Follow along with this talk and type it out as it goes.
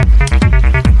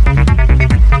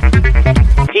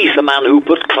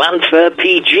put Llanfair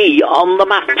PG on the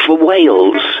map for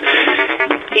Wales.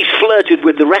 He's flirted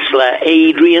with the wrestler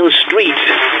Adrian Street,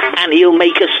 and he'll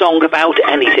make a song about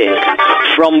anything.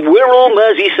 From Wirral,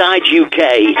 Merseyside,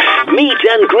 UK, meet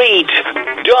and greet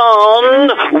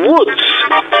Don Woods.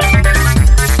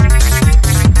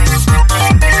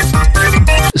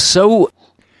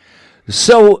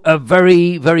 So a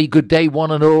very, very good day,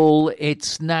 one and all.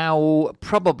 It's now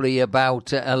probably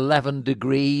about 11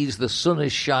 degrees. The sun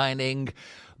is shining.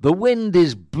 The wind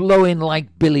is blowing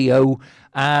like Billy-O.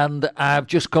 And I've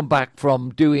just come back from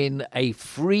doing a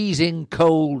freezing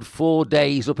cold 4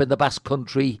 days up in the Basque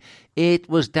Country. It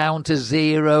was down to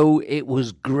 0. It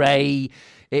was grey.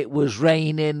 It was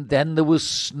raining. Then there was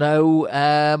snow.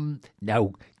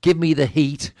 No, give me the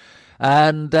heat.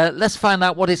 And let's find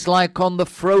out what it's like on the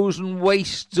frozen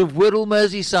wastes of Wirral,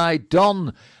 Merseyside.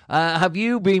 Don, have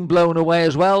you been blown away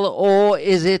as well, or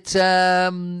is it a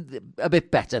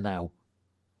bit better now?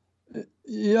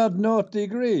 You had 0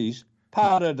 degrees.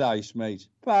 Paradise, mate.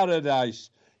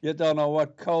 Paradise. You don't know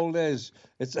what cold is.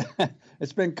 It's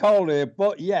been cold here,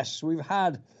 but yes, we've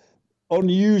had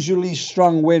unusually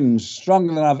strong winds,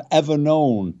 stronger than I've ever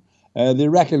known. They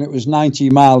reckon it was 90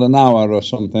 mile an hour or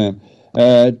something.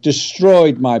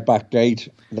 Destroyed my back gate.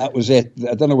 That was it.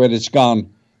 I don't know where it's gone.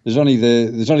 There's only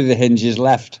the hinges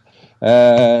left.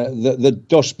 The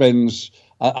dustbins.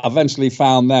 I eventually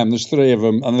found them. There's 3 of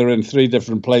them, and they're in 3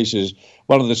 different places.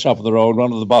 One at the top of the road,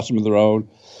 one at the bottom of the road.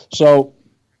 So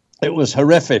it was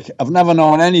horrific. I've never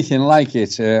known anything like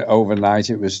it overnight.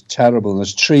 It was terrible.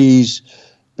 There's trees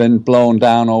been blown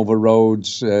down over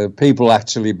roads. People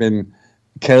actually been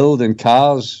killed in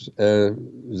cars.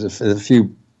 There's a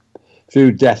few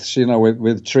deaths,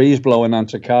 with trees blowing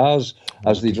onto cars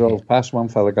as they drove past. One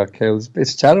fella got killed.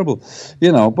 It's terrible,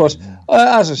 But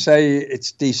as I say,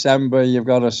 it's December. You've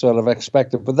got to sort of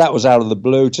expect it. But that was out of the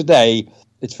blue. Today,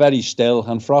 it's very still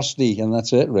and frosty, and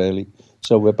that's it, really.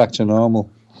 So we're back to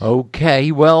normal.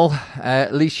 Okay, well,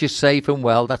 at least you're safe and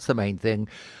well. That's the main thing.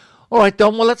 All right,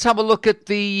 Don, well, let's have a look at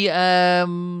the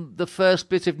first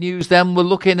bit of news then. We're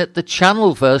looking at the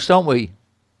Channel first, aren't we?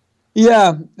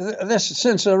 Yeah,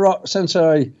 since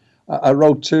I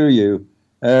wrote to you,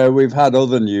 we've had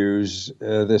other news.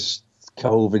 This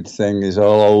COVID thing is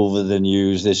all over the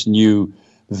news, this new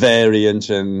variant,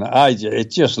 and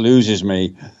it just loses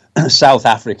me. South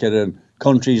Africa and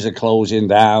countries are closing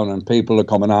down and people are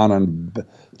coming on and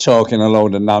talking a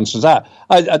load of nonsense. I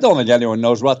don't think anyone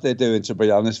knows what they're doing, to be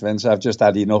honest, Vince. I've just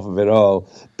had enough of it all.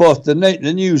 But the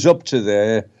news up to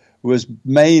there was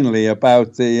mainly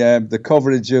about the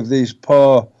coverage of these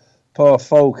poor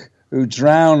folk who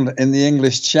drowned in the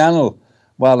English Channel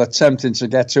while attempting to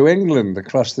get to England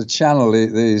across the Channel.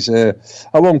 These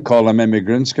I won't call them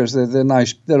immigrants because they're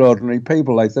nice, they're ordinary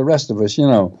people like the rest of us,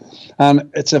 And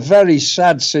it's a very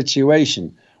sad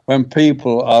situation when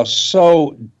people are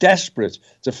so desperate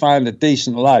to find a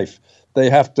decent life,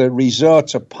 they have to resort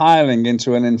to piling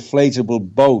into an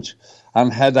inflatable boat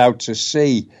and head out to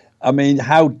sea. I mean,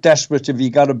 how desperate have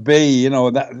you got to be?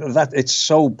 That it's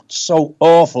so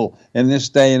awful in this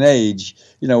day and age,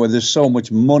 where there's so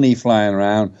much money flying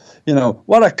around.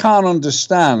 What I can't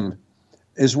understand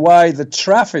is why the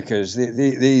traffickers,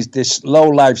 this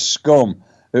low-life scum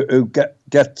who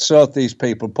sort these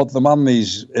people, put them on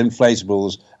these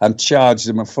inflatables and charge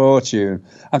them a fortune.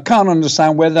 I can't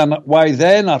understand why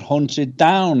they're not hunted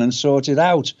down and sorted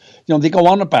out. They go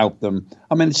on about them.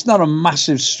 I mean, it's not a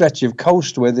massive stretch of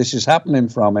coast where this is happening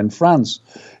from in France.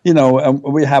 And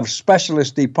we have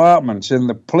specialist departments in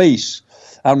the police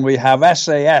and we have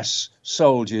SAS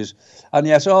soldiers. And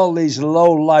yet all these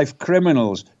low-life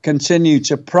criminals continue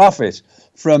to profit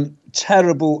from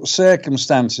terrible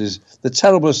circumstances, the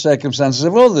terrible circumstances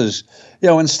of others.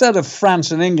 Instead of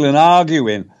France and England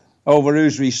arguing over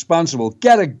who's responsible,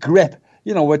 get a grip.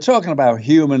 We're talking about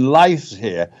human lives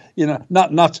here.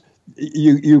 Not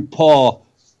you poor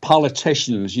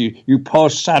politicians, you poor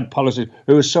sad politicians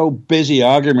who are so busy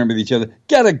arguing with each other.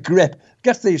 Get a grip.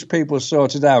 Get these people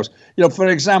sorted out. For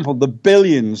example, the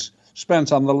billions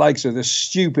spent on the likes of the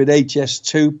stupid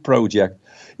HS2 project,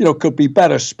 could be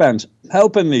better spent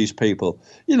helping these people.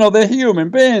 They're human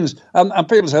beings. And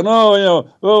people say,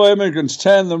 immigrants,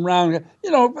 turn them round.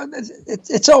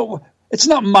 It's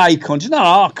not my country, it's not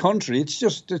our country. It's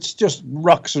just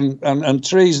rocks and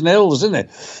trees and hills, isn't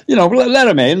it? Let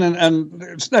them in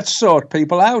and let's sort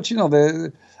people out.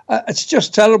 It's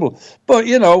just terrible. But,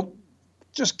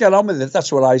 just get on with it.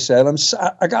 That's what I said.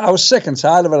 I was sick and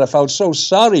tired of it. I felt so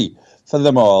sorry for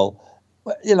them all.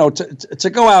 To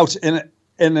go out in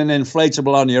an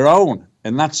inflatable on your own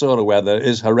in that sort of weather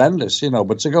is horrendous,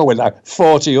 but to go with like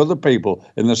 40 other people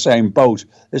in the same boat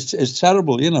is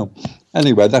terrible,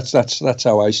 Anyway, that's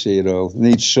how I see it all. It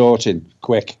needs sorting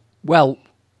quick. Well,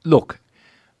 look,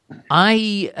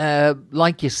 I,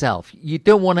 like yourself, you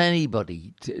don't want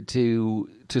anybody to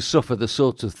suffer the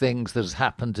sorts of things that has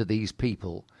happened to these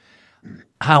people.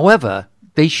 However,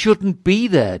 they shouldn't be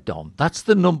there, Don. That's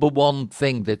the number one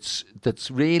thing that's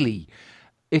really...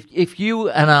 If you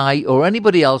and I or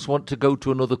anybody else want to go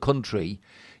to another country,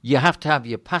 you have to have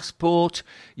your passport,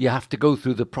 you have to go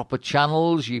through the proper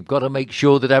channels, you've got to make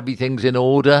sure that everything's in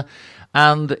order.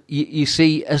 And you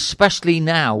see, especially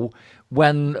now,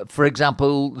 when, for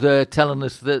example, they're telling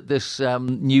us that this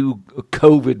new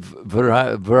COVID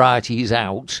variety is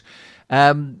out,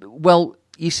 well,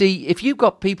 you see, if you've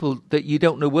got people that you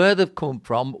don't know where they've come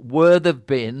from, where they've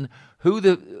been, who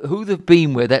they've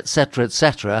been with,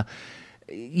 etc.,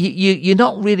 you're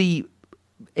not really...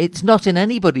 It's not in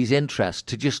anybody's interest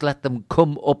to just let them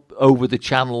come up over the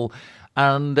channel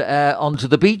and onto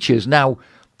the beaches. Now,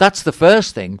 that's the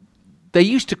first thing. They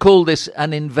used to call this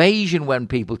an invasion when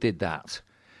people did that.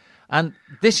 And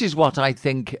this is what I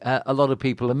think a lot of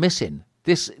people are missing.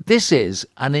 This is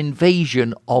an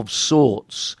invasion of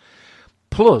sorts.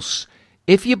 Plus,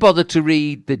 if you bother to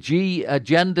read the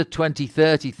Agenda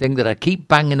 2030 thing that I keep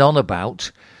banging on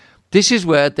about, this is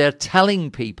where they're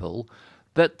telling people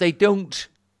that they don't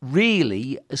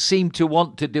really seem to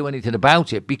want to do anything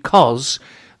about it because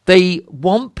they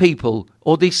want people,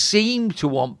 or they seem to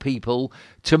want people,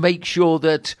 to make sure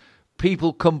that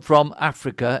people come from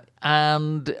Africa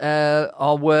and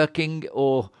are working,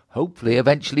 or hopefully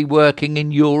eventually working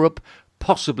in Europe,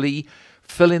 possibly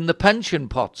filling the pension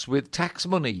pots with tax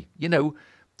money.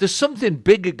 There's something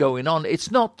bigger going on.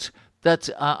 It's not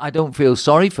that I don't feel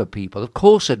sorry for people. Of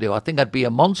course I do. I think I'd be a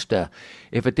monster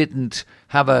if I didn't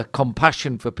have a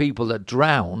compassion for people that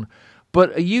drown.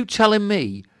 But are you telling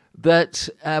me that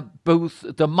both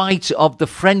the might of the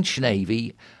French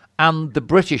Navy and the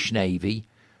British Navy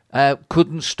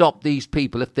couldn't stop these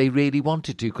people if they really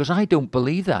wanted to? Because I don't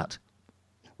believe that.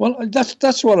 Well,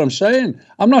 that's what I'm saying.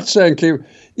 I'm not saying...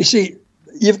 You see,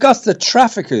 you've got the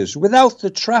traffickers. Without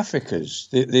the traffickers,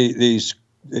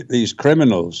 these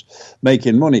criminals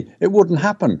making money, it wouldn't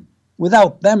happen.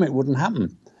 Without them, it wouldn't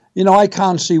happen. I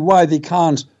can't see why they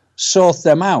can't sort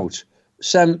them out.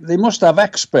 They must have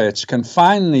experts can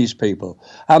find these people.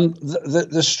 And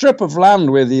the strip of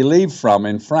land where they leave from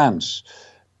in France,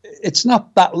 it's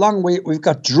not that long. We've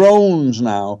got drones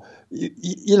now.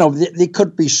 They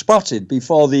could be spotted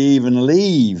before they even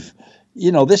leave.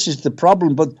 This is the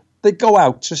problem. But they go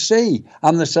out to sea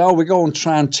and they say, we go and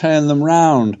try and turn them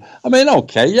round. I mean,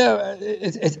 okay, yeah,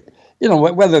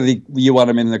 whether you want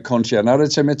them in the country or not,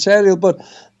 it's immaterial, but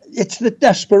it's the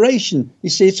desperation.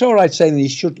 You see, it's all right saying they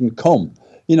shouldn't come,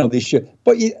 they should,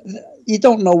 but you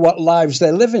don't know what lives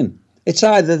they're living. It's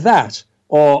either that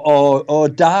or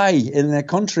die in their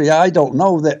country. I don't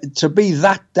know. That to be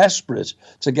that desperate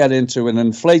to get into an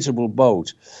inflatable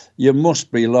boat, you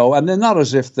must be low. And they're not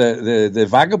as if the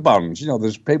vagabonds.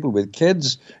 There's people with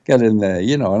kids get in there.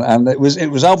 And it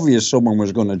was obvious someone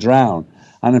was going to drown.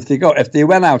 And if they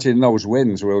went out in those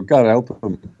winds, well, God help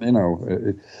them.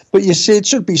 But you see, it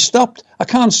should be stopped. I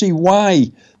can't see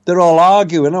why. They're all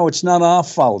arguing, it's not our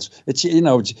fault. It's,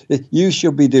 you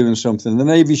should be doing something. The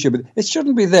Navy should be. It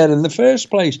shouldn't be there in the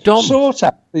first place. Don, sort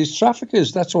out these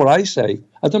traffickers. That's what I say.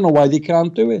 I don't know why they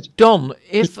can't do it. Don,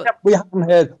 if we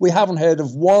haven't heard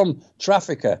of one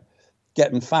trafficker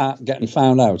getting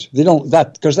found out. They don't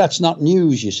because that's not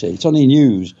news. You see, it's only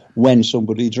news when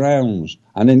somebody drowns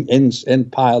and in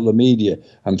pile the media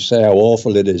and say how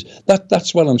awful it is.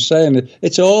 That's what I'm saying.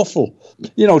 It's awful.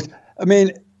 I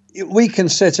mean. We can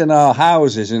sit in our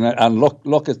houses and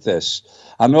look at this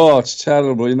and it's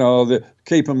terrible,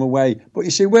 keep them away. But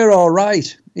you see, we're all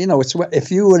right. It's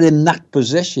if you were in that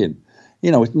position,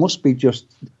 it must be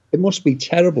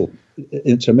terrible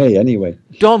to me anyway.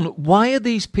 Don, why are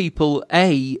these people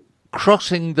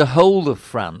crossing the whole of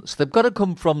France? They've got to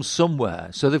come from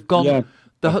somewhere, so they've gone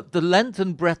the length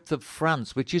and breadth of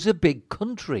France, which is a big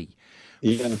country.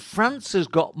 Yeah. France has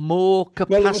got more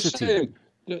capacity.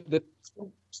 Well,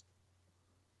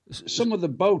 some of the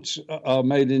boats are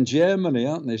made in Germany,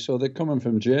 aren't they? So they're coming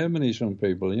from Germany, some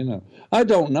people, I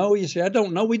don't know, you see. I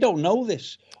don't know. We don't know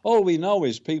this. All we know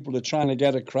is people are trying to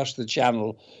get across the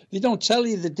channel. They don't tell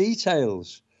you the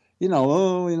details.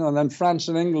 And then France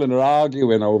and England are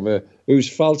arguing over whose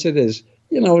fault it is.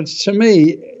 To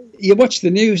me, you watch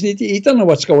the news, you don't know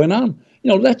what's going on.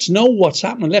 Let's know what's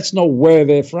happening. Let's know where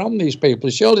they're from, these people.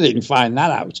 Surely they can find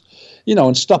that out,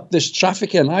 and stop this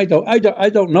trafficking. I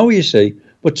don't know, you see.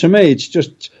 But to me, it's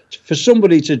just for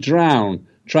somebody to drown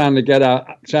trying to get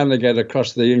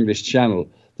across the English Channel.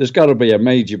 There's got to be a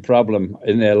major problem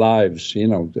in their lives,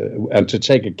 and to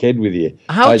take a kid with you.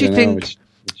 How do you think?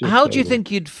 How do you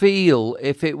think you'd feel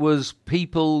if it was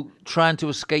people trying to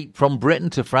escape from Britain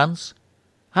to France?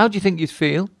 How do you think you'd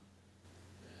feel?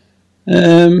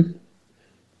 I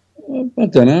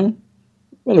don't know.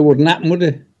 Well, it wouldn't happen, would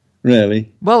it?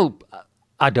 Really? Well,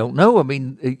 I don't know. I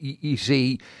mean, you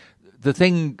see, the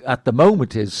thing at the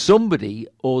moment is somebody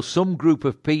or some group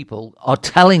of people are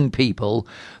telling people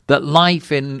that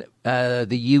life in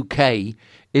the UK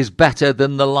is better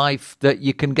than the life that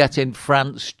you can get in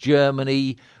France,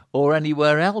 Germany, or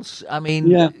anywhere else. I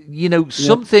mean,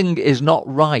 something is not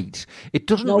right. It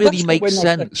doesn't really make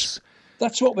sense.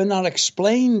 That's what we're not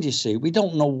explained, you see. We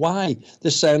don't know why.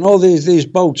 They're saying, these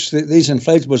boats, these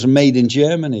inflatables are made in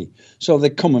Germany. So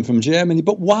they're coming from Germany.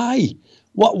 But why?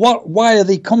 Why are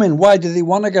they coming? Why do they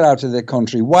want to get out of their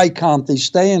country? Why can't they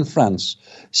stay in France?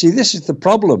 See, this is the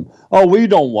problem. Oh, we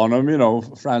don't want them,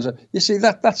 France. You see,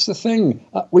 that's the thing.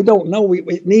 We don't know.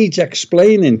 It needs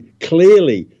explaining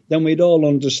clearly. Then we'd all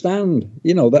understand,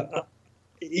 that.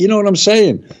 You know what I'm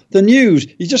saying? The news,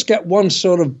 you just get one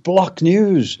sort of block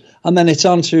news, and then it's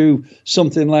on to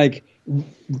something like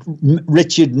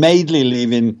Richard Madeley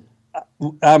leaving,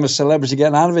 I'm a celebrity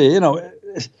getting out of here,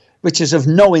 which is of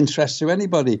no interest to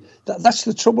anybody. That's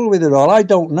the trouble with it all. I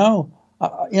don't know.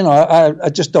 I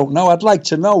just don't know. I'd like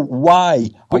to know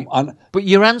why. But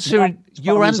you're answering,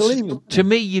 to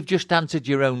me, you've just answered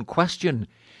your own question.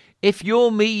 If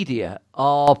your media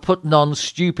are putting on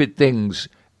stupid things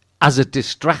as a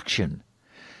distraction,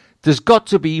 there's got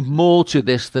to be more to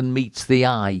this than meets the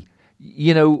eye.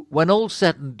 When all's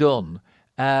said and done,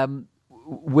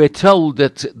 we're told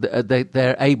that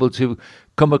they're able to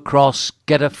come across,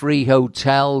 get a free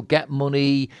hotel, get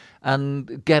money,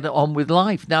 and get on with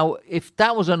life. Now, if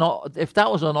that was on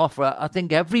offer, I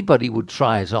think everybody would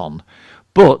try it on.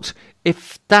 But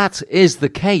if that is the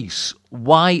case,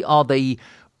 why are the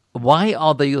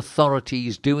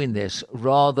authorities doing this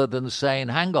rather than saying,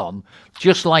 hang on,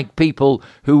 just like people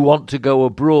who want to go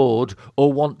abroad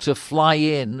or want to fly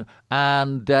in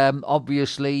and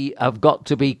obviously have got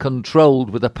to be controlled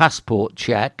with a passport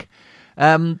check?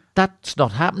 That's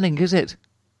not happening, is it?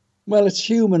 Well, it's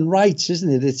human rights, isn't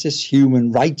it? It's this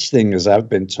human rights thing, as I've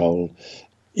been told.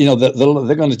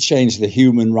 They're going to change the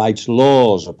human rights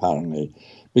laws, apparently,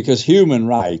 because human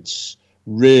rights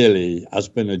really has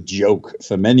been a joke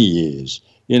for many years.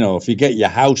 If you get your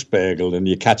house burgled and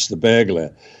you catch the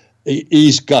burglar,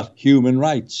 he's got human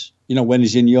rights, when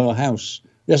he's in your house.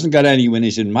 He hasn't got any when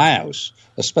he's in my house,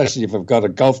 especially if I've got a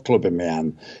golf club in my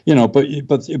hand, but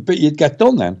you'd get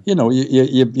done then, you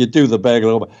do the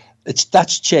burglar over.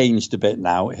 That's changed a bit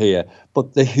now here,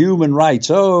 but the human rights,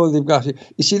 they've got,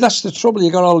 you see, that's the trouble.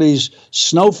 You got all these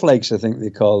snowflakes, I think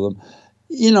they call them,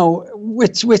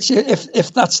 which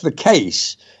if that's the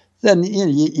case, then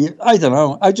I don't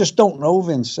know. I just don't know,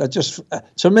 Vince.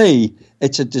 To me,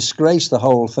 it's a disgrace, the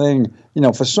whole thing.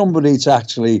 For somebody to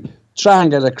actually try and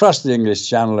get across the English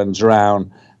Channel and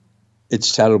drown,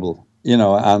 it's terrible.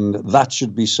 And that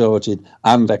should be sorted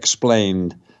and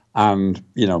explained, and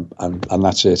and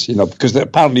that's it. Because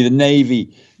apparently the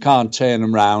Navy can't turn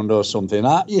them round or something.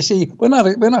 You see, we're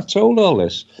not told all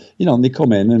this. And they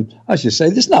come in, and as you say,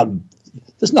 there's not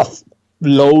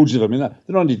loads of them.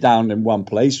 They're only down in one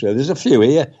place. Really. There's a few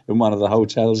here in one of the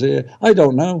hotels here. I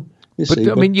don't know.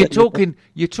 You're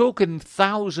talking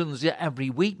thousands every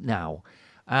week now,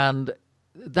 and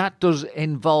that does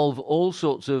involve all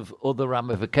sorts of other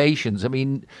ramifications.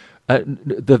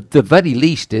 The very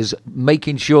least is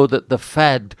making sure that they're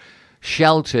fed,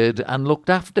 sheltered, and looked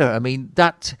after.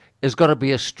 That has got to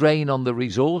be a strain on the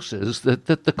resources that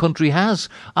the country has.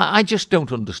 I just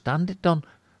don't understand it, Don.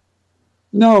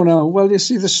 No. Well, you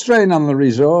see, the strain on the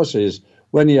resources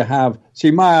when you have...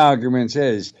 See, my argument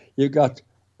is you've got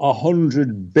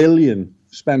 100 billion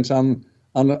spent on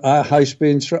a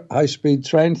high-speed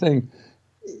train thing.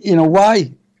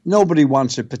 Why? Nobody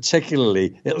wants it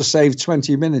particularly. It'll save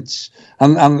 20 minutes.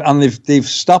 And they've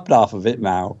stopped half of it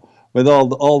now with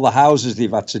all the houses they've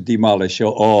had to demolish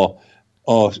or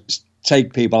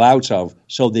take people out of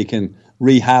so they can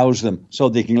rehouse them, so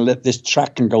they can let this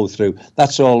track can go through.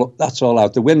 That's all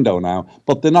out the window now.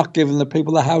 But they're not giving the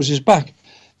people the houses back.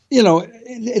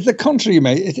 The country,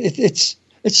 mate, it's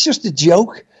just a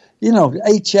joke.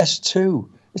 HS2.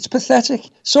 It's pathetic.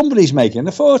 Somebody's making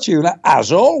a fortune,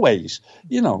 as always.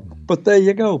 But there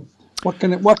you go. What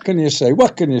can you say?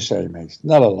 What can you say, mate?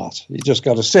 Not a lot. You just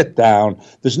got to sit down.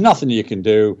 There's nothing you can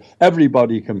do.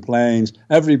 Everybody complains.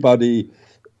 Everybody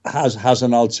has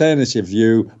an alternative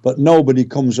view, but nobody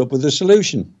comes up with a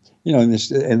solution. You know, in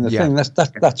the thing,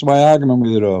 that's my argument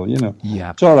with it all. You know,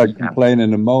 it's all right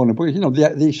complaining and moaning, but you know,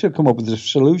 they should come up with a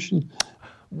solution.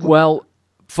 Well,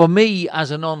 for me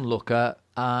as an onlooker,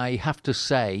 I have to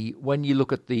say, when you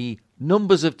look at the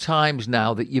numbers of times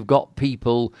now that you've got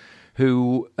people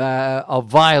who are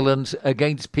violent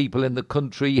against people in the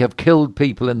country, have killed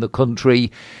people in the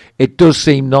country, it does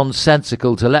seem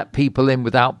nonsensical to let people in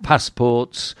without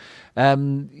passports.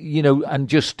 You know, and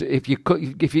just if you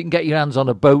can get your hands on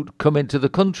a boat, come into the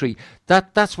country.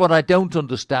 That's what I don't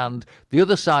understand. The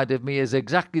other side of me is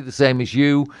exactly the same as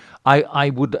you. I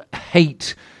would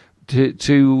hate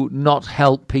to not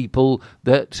help people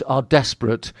that are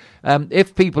desperate.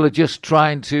 If people are just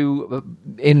trying to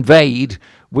invade,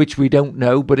 which we don't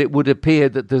know, but it would appear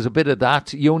that there's a bit of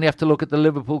that. You only have to look at the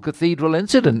Liverpool Cathedral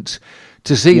incident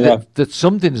to see that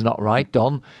something's not right,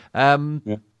 Don.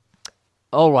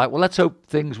 All right, well, let's hope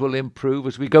things will improve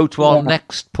as we go to our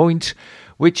next point,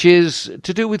 which is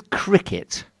to do with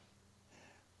cricket.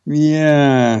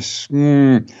 Yes.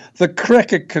 The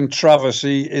cricket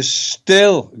controversy is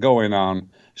still going on.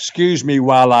 Excuse me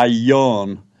while I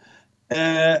yawn.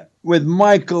 With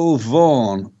Michael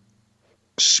Vaughan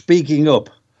speaking up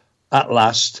at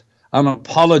last and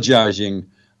apologising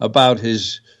about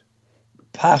his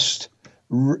past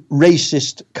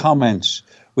racist comments,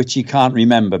 which he can't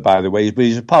remember, by the way, but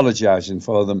he's apologising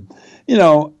for them. You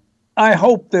know, I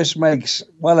hope this makes,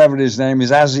 whatever his name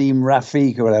is, Azim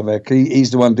Rafiq or whatever,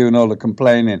 he's the one doing all the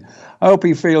complaining. I hope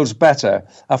he feels better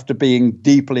after being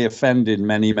deeply offended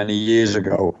many, many years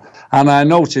ago. And I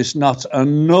noticed not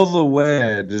another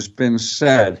word has been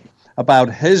said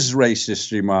about his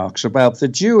racist remarks about the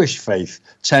Jewish faith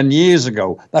 10 years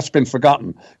ago. That's been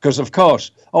forgotten because, of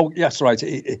course, oh, yes, right,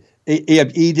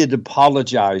 he did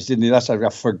apologise, didn't he? That's like I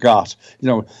forgot. You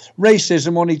know,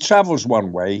 racism only travels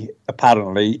one way,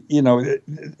 apparently, you know,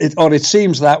 it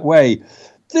seems that way.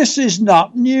 This is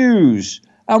not news,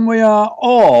 and we are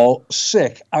all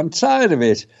sick and tired of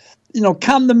it. You know,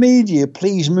 can the media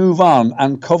please move on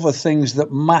and cover things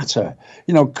that matter?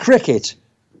 You know, cricket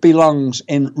belongs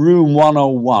in room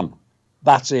 101.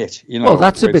 That's it, you know, well,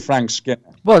 that's with Frank Skinner.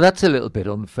 Well, that's a little bit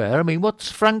unfair. I mean,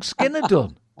 what's Frank Skinner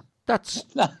done? That's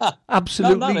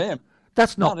absolutely... not him.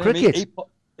 That's not cricket.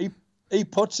 He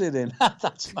puts it in.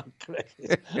 That's not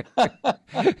cricket.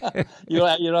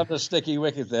 You're on the sticky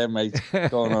wicket there, mate,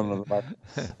 going on at the back.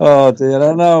 Oh, dear,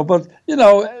 I know. But, you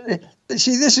know,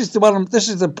 see, this is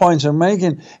the point I'm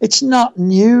making. It's not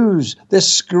news. They're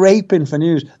scraping for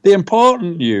news. The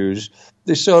important news...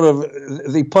 They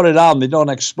put it on. They don't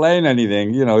explain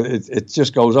anything. You know, it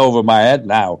just goes over my head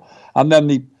now. And then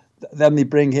they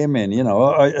bring him in. You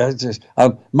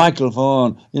know, Michael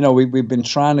Vaughan. You know, we've been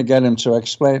trying to get him to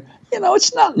explain. You know,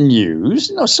 it's not news.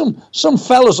 You know, some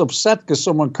fella's upset because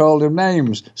someone called him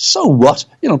names. So what?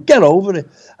 You know, get over it.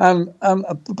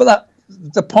 But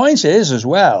the point is as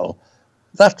well,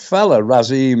 that fella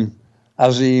Azim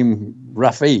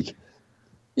Rafiq.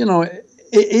 You know,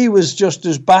 he was just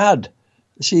as bad.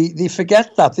 See, they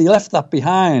forget that. They left that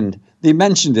behind. They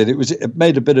mentioned it. It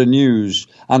made a bit of news,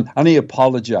 and he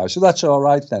apologised. So that's all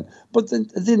right then. But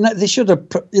they should have,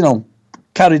 you know,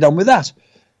 carried on with that.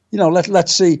 You know,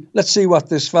 let's see what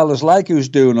this fella's like who's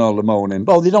doing all the moaning.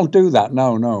 Oh, they don't do that.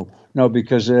 No,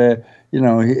 because you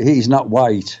know, he's not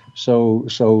white, so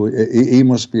he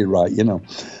must be right. You know,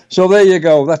 so there you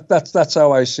go. That's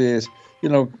how I see it. You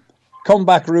know. Come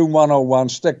back, room 101,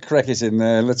 stick cricket in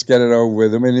there, let's get it over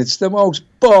with. I mean, it's the most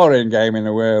boring game in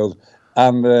the world,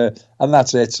 and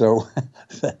that's it. So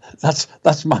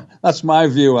that's my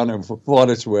view on it for what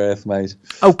it's worth, mate.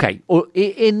 Okay,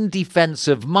 in defence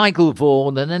of Michael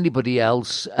Vaughan and anybody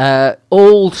else,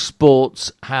 all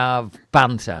sports have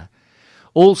banter.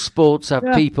 All sports have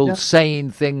people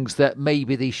saying things that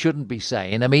maybe they shouldn't be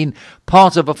saying. I mean,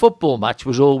 part of a football match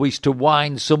was always to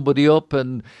wind somebody up,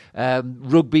 and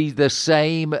rugby the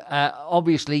same.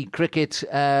 Obviously, cricket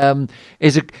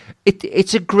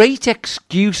it's a great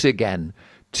excuse again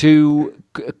to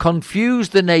confuse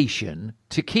the nation,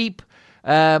 to keep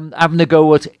having a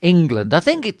go at England. I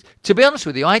think, to be honest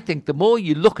with you, I think the more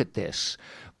you look at this,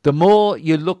 the more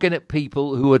you're looking at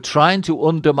people who are trying to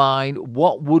undermine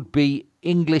what would be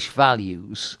English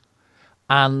values.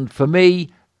 And for me,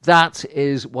 that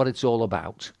is what it's all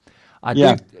about. I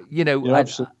think, you know, you're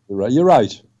absolutely right. You're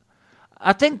right.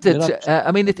 I think that,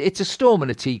 I mean, it's a storm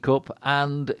in a teacup,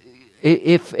 and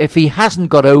if he hasn't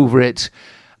got over it,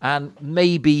 and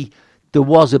maybe there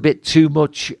was a bit too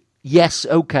much, yes,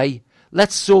 okay,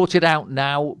 let's sort it out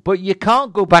now, but you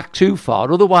can't go back too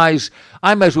far. Otherwise,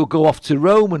 I may as well go off to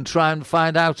Rome and try and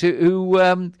find out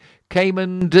who came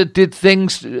and did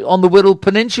things on the Wirral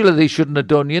Peninsula they shouldn't have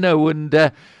done,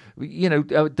 and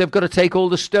they've got to take all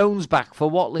the stones back for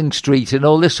Watling Street and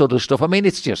all this sort of stuff. I mean,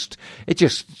 it's just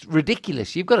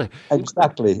ridiculous. You've got to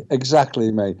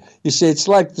exactly, mate. You see, it's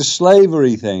like the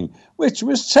slavery thing, which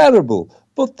was terrible,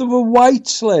 but there were white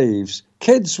slaves.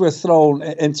 Kids were thrown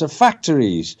into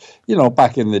factories,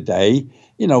 back in the day.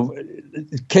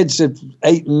 Kids at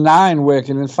 8 and 9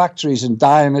 working in factories and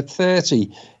dying at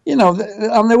 30.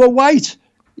 And they were white.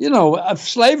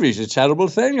 Slavery is a terrible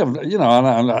thing, and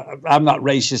I'm not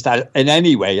racist in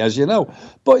any way, as you know.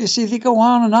 But you see, they go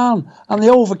on, and they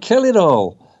overkill it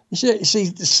all. You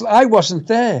see, I wasn't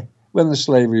there when the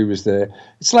slavery was there.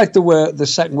 It's like the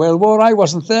Second World War. I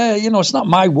wasn't there. It's not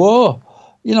my war.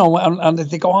 And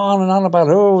they go on and on about,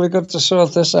 we've got to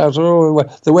sort this out.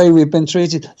 The way we've been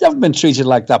treated. They haven't been treated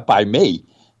like that by me.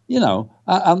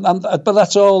 But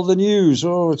that's all the news.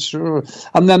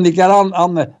 And then they get on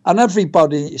and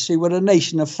everybody, you see, we're a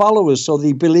nation of followers, so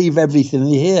they believe everything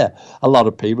they hear. A lot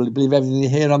of people, they believe everything they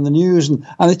hear on the news, and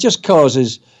it just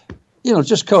causes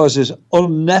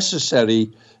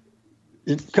unnecessary,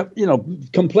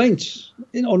 complaints,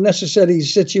 unnecessary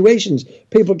situations.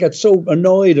 People get so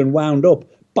annoyed and wound up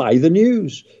by the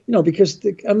news, because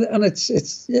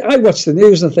I watch the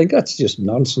news and think that's just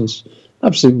nonsense.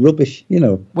 Absolute rubbish,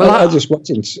 Well, I just watch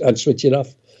it and switch it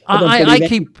off. I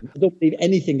don't believe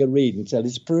anything I read until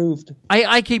it's proved.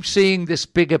 I keep seeing this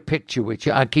bigger picture, which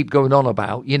I keep going on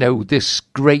about, this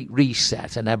great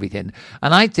reset and everything.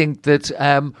 And I think that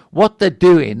what they're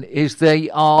doing is they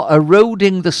are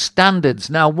eroding the standards.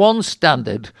 Now, one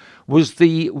standard was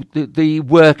the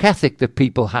work ethic that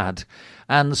people had.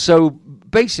 And so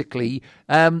basically,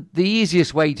 the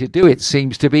easiest way to do it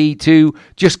seems to be to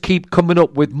just keep coming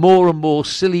up with more and more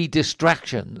silly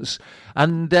distractions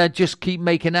and just keep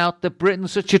making out that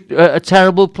Britain's such a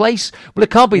terrible place. Well, it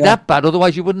can't be that bad,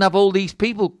 otherwise you wouldn't have all these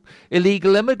people,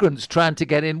 illegal immigrants, trying to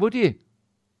get in, would you?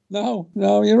 No,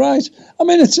 you're right. I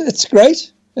mean, it's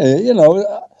great. And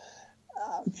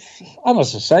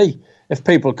as I say, if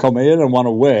people come here and want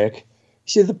to work,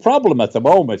 see, the problem at the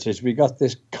moment is we got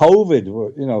this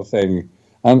COVID, thing,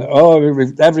 and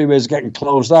everywhere's getting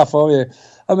closed off. I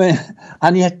mean,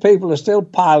 and yet people are still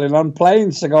piling on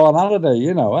planes to go on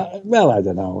holiday. Well, I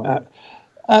don't know.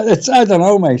 I don't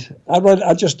know, mate.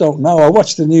 I just don't know. I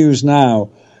watch the news now,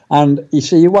 and you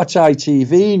see, you watch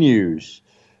ITV News.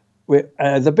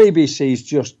 The BBC's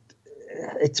just,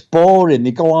 it's boring.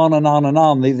 They go on and on and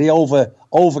on. They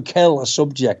overkill a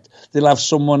subject. They'll have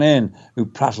someone in who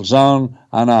prattles on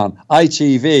and on.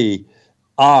 ITV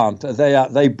aren't.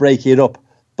 They break it up,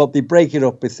 but they break it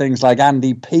up with things like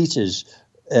Andy Peters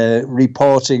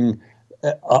reporting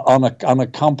on a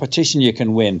competition you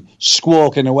can win,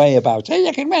 squawking away about, hey,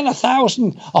 you can win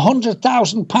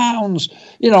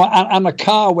 £100,000, and a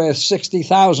car worth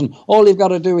 60,000. All you've got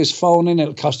to do is phone in;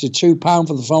 it'll cost you £2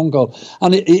 for the phone call.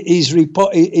 And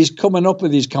he's coming up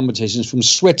with these competitions from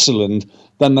Switzerland.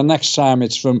 Then the next time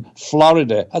it's from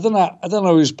Florida. I don't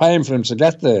know who's paying for him to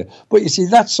get there. But you see,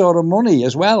 that sort of money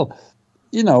as well,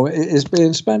 is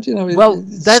being spent. Well,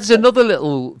 that's another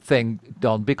little thing,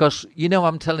 Don, because,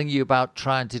 I'm telling you about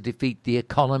trying to defeat the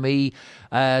economy.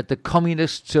 The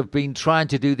communists have been trying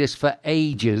to do this for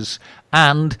ages.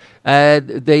 And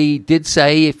they did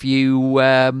say if you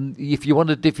want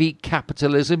to defeat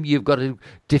capitalism, you've got to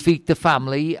defeat the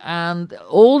family. And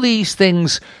all these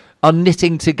things are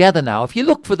knitting together now. If you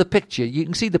look for the picture, you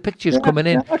can see the pictures coming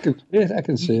in. I can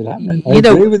see that. I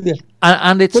agree with you.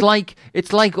 And it's like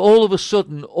all of a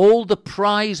sudden, all the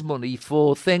prize money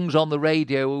for things on the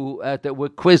radio that were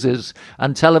quizzes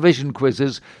and television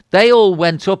quizzes, they all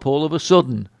went up all of a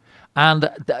sudden. And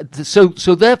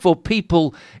so therefore,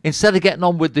 people, instead of getting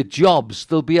on with the jobs,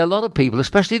 there'll be a lot of people,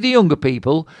 especially the younger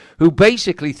people, who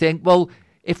basically think, well,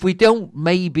 if we don't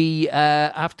maybe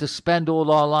have to spend all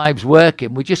our lives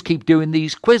working, we just keep doing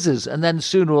these quizzes, and then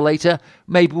sooner or later,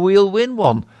 maybe we'll win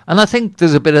one. And I think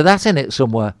there's a bit of that in it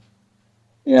somewhere.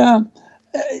 Yeah.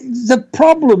 The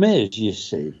problem is, you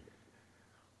see,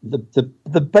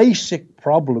 the basic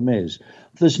problem is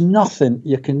there's nothing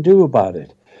you can do about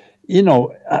it.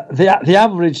 The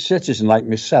average citizen like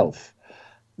myself,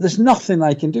 there's nothing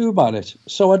I can do about it,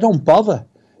 so I don't bother.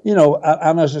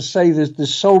 And as I say,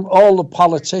 there's all the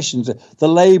politicians, the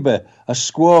Labour are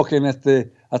squawking at the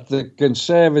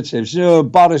Conservatives,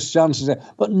 Boris Johnson,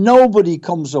 but nobody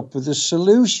comes up with a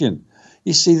solution.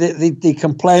 You see, they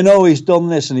complain, he's done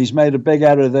this and he's made a big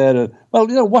error there.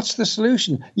 Well, what's the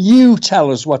solution? You tell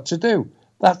us what to do.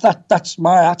 That's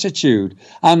my attitude.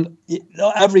 And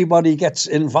everybody gets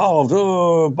involved.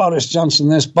 Oh, Boris Johnson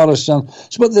this, Boris Johnson.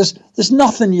 But there's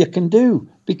nothing you can do,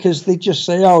 because they just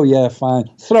say, oh, yeah, fine.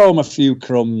 Throw them a few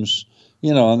crumbs,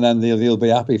 and then they'll be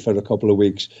happy for a couple of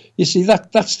weeks. You see,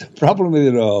 that's the problem with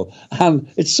it all. And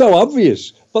it's so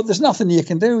obvious. But there's nothing you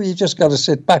can do. You just got to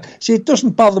sit back. See, it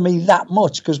doesn't bother me that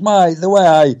much, because the way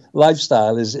I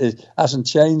lifestyle hasn't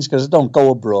changed, because I don't go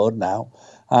abroad now.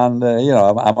 And,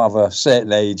 I'm of a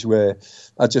certain age where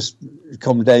I just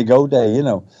come day, go day,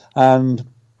 and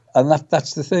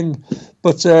that's the thing.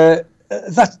 But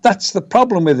that's the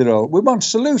problem with it all. We want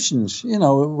solutions, we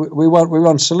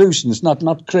want solutions,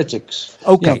 not critics.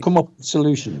 Okay. Come up with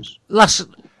solutions.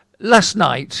 Last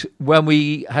night, when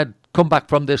we had come back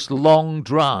from this long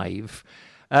drive,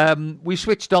 we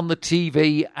switched on the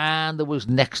TV and there was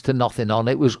next to nothing on.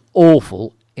 It was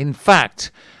awful. In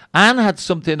fact, Anne had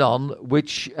something on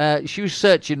which she was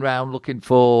searching around looking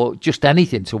for just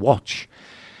anything to watch.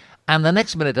 And the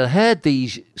next minute I heard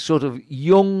these sort of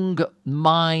young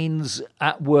minds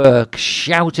at work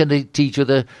shouting at each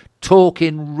other,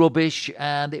 talking rubbish,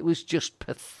 and it was just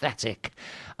pathetic.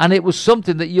 And it was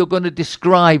something that you're going to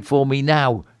describe for me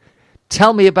now.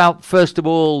 Tell me about, first of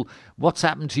all, what's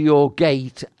happened to your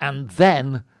gate, and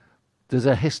then there's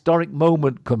a historic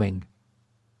moment coming.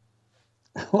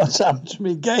 What's happened to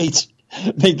me gate?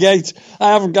 My gate,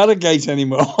 I haven't got a gate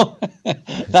anymore.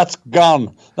 That's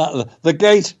gone. The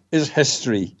gate is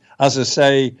history. As I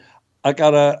say, I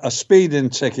got a speeding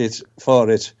ticket for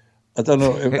it. I don't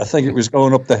know, I think it was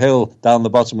going up the hill down the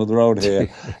bottom of the road here.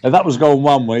 And that was going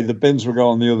one way, the bins were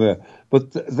going the other.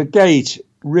 But the gate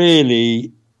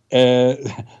really,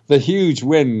 the huge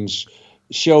winds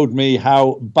showed me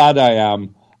how bad I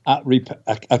am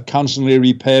at constantly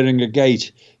repairing a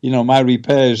gate. My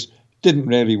repairs didn't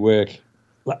really work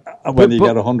when you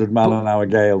get 100 mile an hour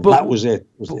gale. That was it.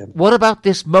 What about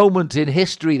this moment in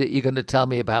history that you're going to tell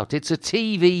me about? It's a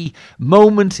TV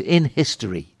moment in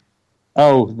history.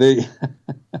 Oh, you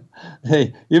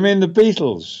mean the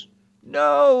Beatles?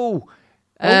 No.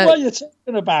 What are you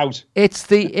talking about? It's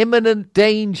the imminent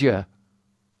danger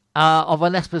of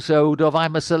an episode of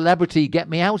I'm a Celebrity, Get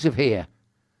Me Out of Here.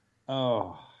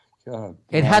 Oh, God.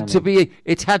 It had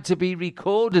to be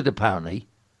recorded, apparently.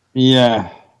 Yeah,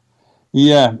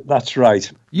 that's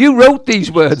right. You wrote these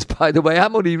words, by the way.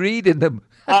 I'm only reading them.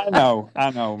 I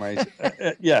know, mate.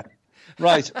 Yeah,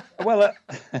 right. Well,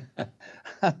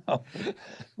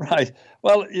 right.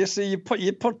 Well, you see, you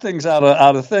put things out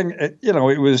of thing.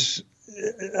 It was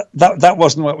that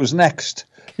wasn't what was next.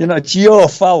 It's your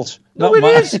fault. No,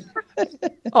 not it is.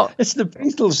 Oh. It's the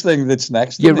Beatles thing that's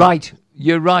next. You're right.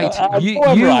 You're right. You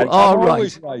are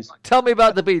right. Right. Tell me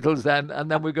about the Beatles then, and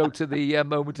then we go to the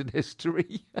moment in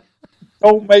history.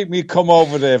 Don't make me come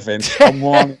over there, Vince.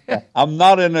 I'm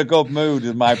not in a good mood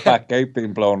with my back gate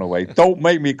being blown away. Don't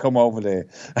make me come over there.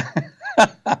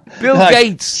 Bill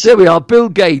Gates. There we are. Bill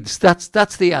Gates. That's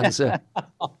the answer.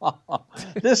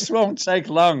 This won't take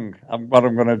long, what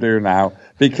I'm going to do now,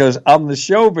 because on the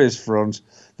showbiz front,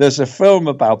 there's a film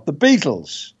about the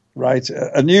Beatles, right?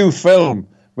 A new film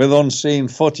with unseen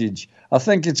footage. I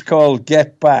think it's called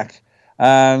Get Back,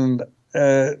 and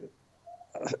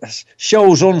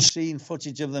shows unseen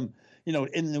footage of them,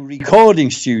 in the recording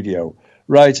studio,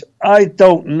 right? I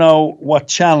don't know what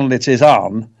channel it is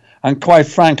on, and quite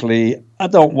frankly, I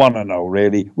don't want to know,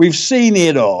 really. We've seen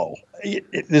it all.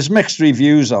 There's mixed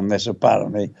reviews on this,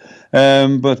 apparently,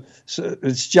 but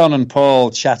it's John and Paul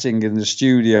chatting in the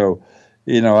studio,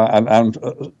 and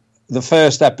the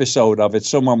first episode of it,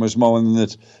 someone was moaning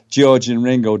that George and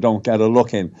Ringo don't get a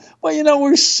look in. Well,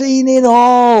 we've seen it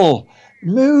all.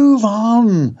 Move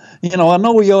on. I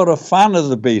know you're a fan of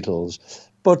the Beatles,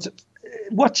 but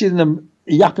watching them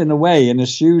yapping away in a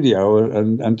studio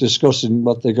and discussing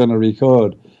what they're going to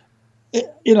record,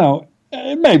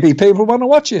 maybe people want to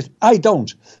watch it. I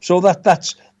don't. So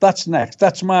that's next.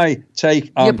 That's my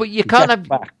take on. Yeah, but you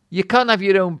can't have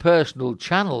your own personal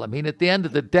channel. I mean, at the end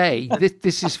of the day,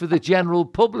 this is for the general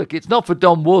public. It's not for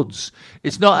Don Woods.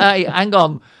 It's not. Hey, hang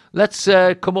on. Let's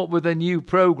come up with a new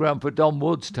program for Don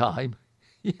Woods time.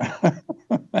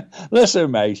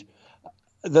 Listen, mate.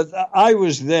 I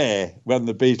was there when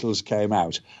the Beatles came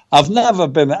out. I've never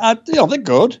been. They're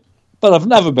good, but I've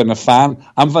never been a fan.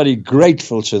 I'm very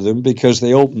grateful to them because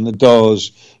they opened the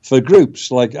doors for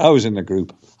groups. Like I was in a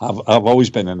group. I've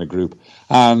always been in a group.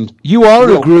 And you are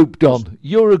a group, Don.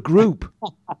 You're a group.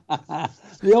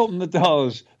 They opened the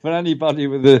doors for anybody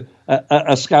with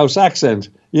a Scouse accent.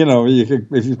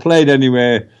 If you played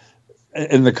anywhere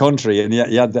in the country and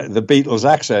you had the Beatles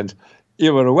accent,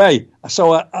 you were away.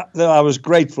 So I was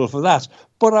grateful for that.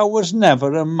 but I was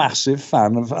never a massive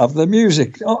fan of the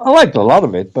music. I liked a lot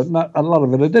of it, but not a lot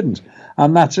of it I didn't.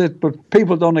 And that's it. But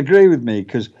people don't agree with me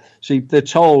because, see, they're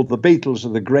told the Beatles are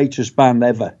the greatest band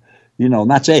ever.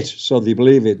 And that's it. So they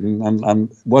believe it.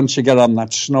 And once you get on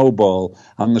that snowball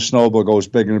and the snowball goes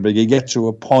bigger and bigger, you get to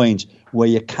a point where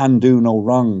you can do no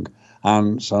wrong.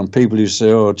 And some people who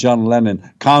say, oh, John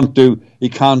Lennon can't do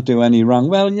any wrong.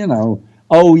 Well,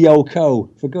 oh, Yoko,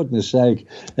 for goodness sake,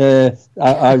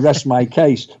 I rest my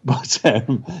case. But,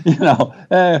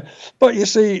 but you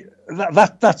see,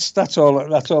 that's all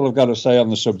I've got to say on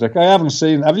the subject.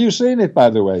 Have you seen it, by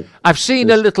the way? I've seen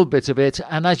a little bit of it,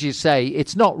 and as you say,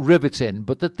 it's not riveting,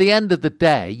 but at the end of the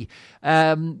day,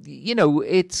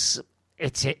 it's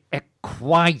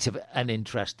quite an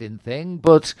interesting thing.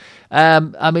 But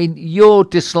your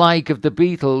dislike of the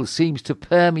Beatles seems to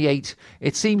permeate.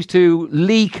 It seems to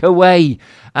leak away,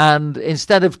 and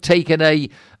instead of taking a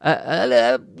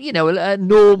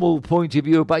normal point of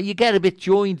view about it, you get a bit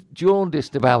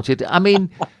jaundiced about it.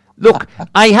 Look,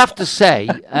 I have to say,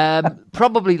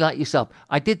 probably like yourself,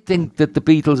 I did think that the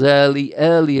Beatles'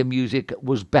 earlier music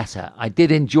was better. I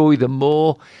did enjoy them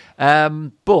more,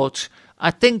 but I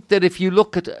think that if you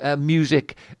look at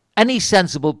music, any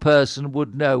sensible person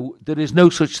would know there is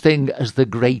no such thing as the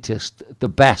greatest, the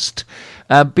best,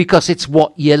 because it's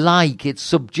what you like. It's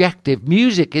subjective.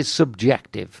 Music is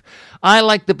subjective. I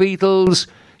like the Beatles.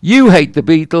 You hate the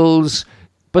Beatles.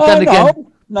 But then again...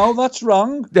 No, that's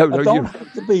wrong. I don't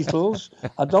hate the Beatles.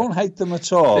 I don't hate them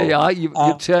at all. There you are. You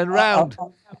turn round.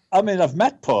 I've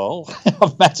met Paul.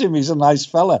 I've met him. He's a nice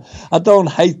fella. I don't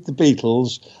hate the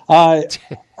Beatles. I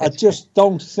just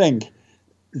don't think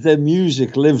the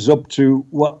music lives up to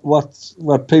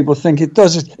what people think it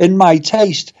does. In my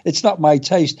taste, it's not my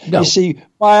taste. No. You see,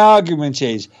 my argument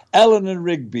is Eleanor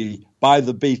Rigby by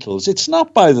the Beatles. It's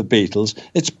not by the Beatles.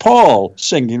 It's Paul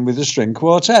singing with a string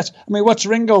quartet. What's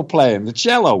Ringo playing? The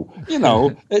cello.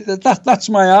 That's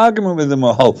my argument with them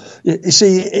all. You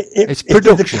see, if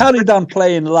they carried on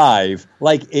playing live,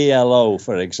 like ELO,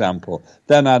 for example,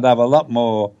 then I'd have a lot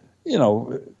more,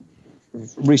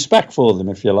 respect for them,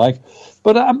 if you like.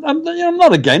 But I'm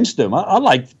not against them. I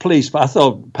like Police. I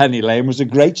thought Penny Lane was a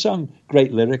great song,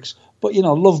 great lyrics. But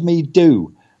Love Me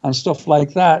Do and stuff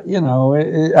like that,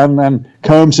 and then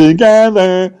Come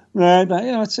Together.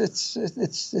 It's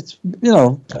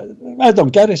I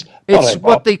don't get it. It's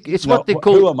what they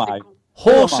call. Who am I?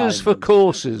 Horses for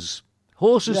courses.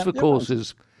 Horses for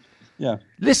courses. Yeah.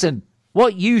 Listen.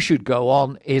 What you should go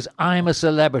on is I'm a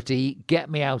Celebrity, Get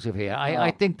Me Out of Here.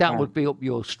 I think that would be up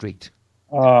your street.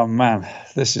 Oh man,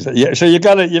 this is so you've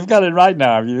got it right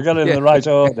now. You've got it in the right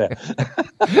order.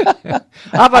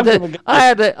 I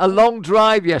had a long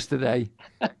drive yesterday.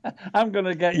 I'm going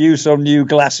to get you some new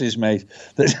glasses, mate.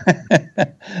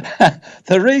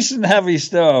 The recent heavy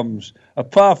storms,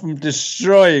 apart from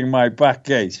destroying my back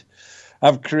gate,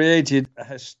 have created a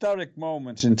historic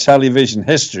moment in television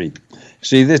history.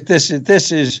 See,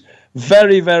 this is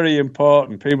very, very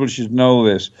important. People should know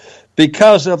this.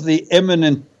 Because of the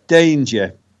imminent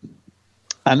danger,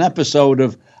 an episode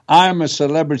of I'm a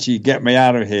Celebrity, Get Me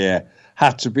Out of Here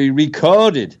had to be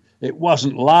recorded. It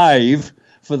wasn't live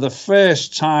for the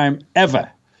first time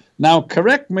ever. Now,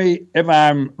 correct me if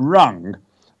I'm wrong,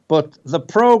 but the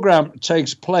programme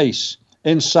takes place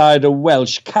inside a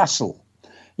Welsh castle,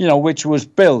 which was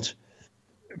built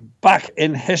back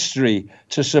in history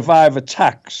to survive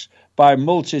attacks by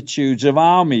multitudes of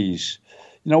armies.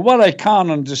 What I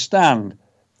can't understand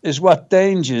is what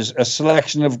dangers a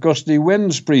selection of gusty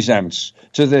winds presents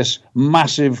to this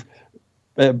massive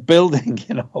building,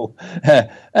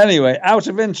 Anyway, out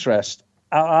of interest,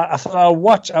 I thought I'll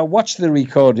watch the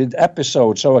recorded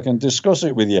episode so I can discuss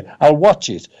it with you. I'll watch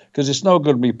it because it's no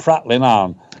good me prattling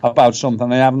on about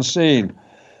something I haven't seen.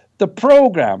 The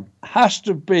programme has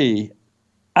to be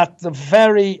at the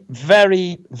very,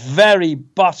 very, very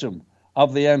bottom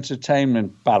of the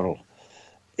entertainment barrel.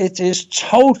 It is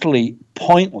totally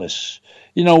pointless.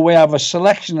 We have a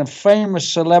selection of famous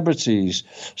celebrities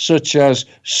such as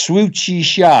Swoochie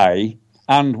Shy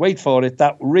and, wait for it,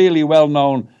 that really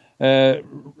well-known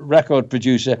record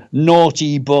producer,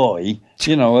 Naughty Boy.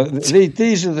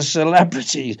 These are the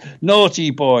celebrities, Naughty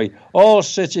Boy, all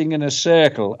sitting in a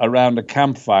circle around a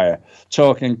campfire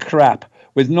talking crap,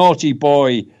 with Naughty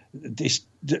Boy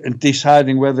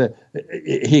deciding whether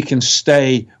he can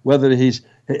stay, whether his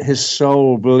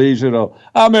soul believes it all.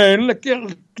 Look,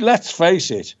 let's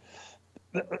face it.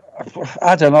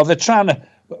 I don't know.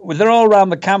 They're all around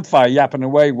the campfire yapping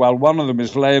away while one of them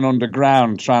is laying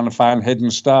underground trying to find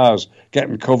hidden stars,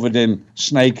 getting covered in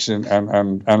snakes and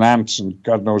ants and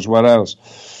God knows what else.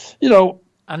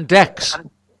 And Dex.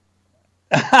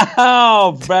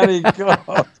 Oh, very good.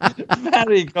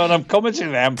 Very good. I'm coming to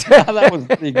them. That was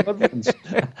pretty good ones.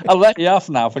 I'll let you off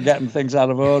now for getting things out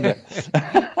of order.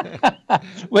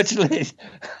 Which leads...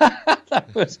 that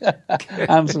was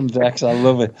Anson Dex. I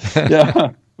love it.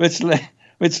 Yeah. Which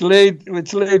lead me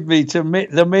to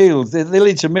the meals. They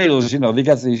lead to meals, they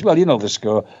get these, well, the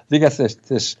score. They get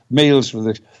this meals for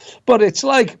this. But it's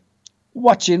like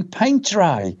watching paint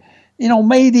dry,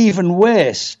 made even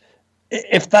worse,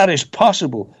 if that is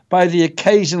possible, by the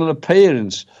occasional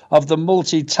appearance of the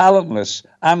multi-talentless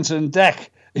Anton Deck.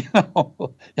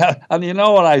 Yeah, and you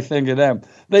know what I think of them?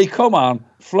 They come on,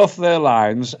 fluff their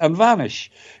lines, and vanish.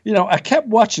 I kept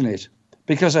watching it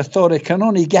because I thought it can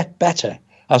only get better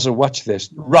as I watched this.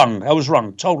 Wrong. I was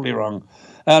wrong, totally wrong.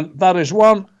 And that is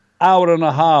 1 hour and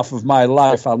a half of my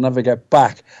life I'll never get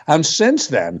back. And since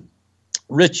then,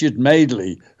 Richard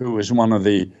Madeley, who was one of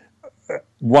the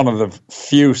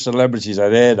few celebrities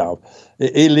I'd heard of,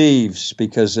 he leaves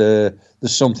because there's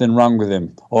something wrong with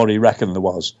him, or he reckoned there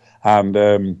was.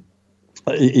 And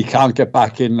he can't get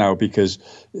back in now because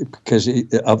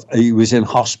he was in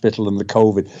hospital and the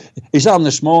COVID. He's on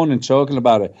this morning talking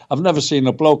about it. I've never seen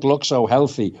a bloke look so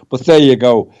healthy, but there you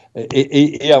go.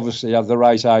 He obviously had the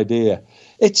right idea.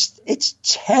 It's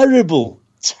terrible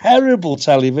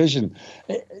television.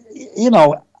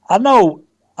 I know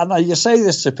you say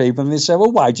this to people and they say,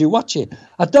 well, why do you watch it?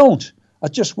 I don't. I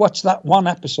just watched that one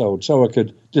episode so I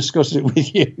could discuss it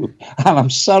with you. And I'm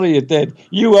sorry you did.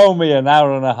 You owe me an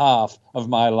hour and a half of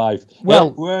my life. Well,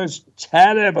 it was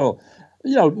terrible.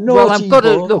 Well, I've got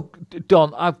to, look,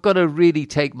 Don, I've got to really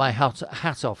take my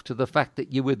hat off to the fact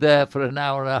that you were there for an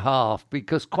hour and a half,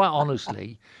 because quite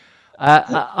honestly,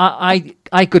 I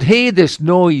could hear this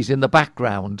noise in the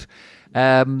background.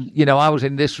 I was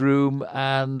in this room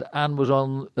and Anne was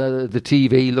on the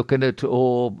TV looking at,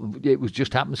 or it was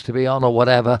just happens to be on or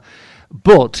whatever.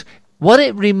 But what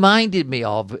it reminded me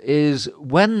of is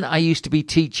when I used to be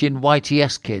teaching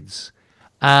YTS kids,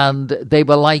 and they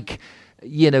were like,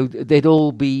 they'd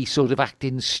all be sort of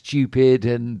acting stupid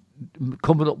and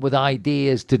coming up with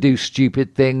ideas to do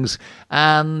stupid things.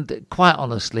 And quite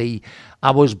honestly,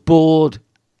 I was bored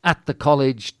at the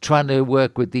college trying to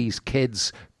work with these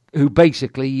kids who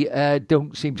basically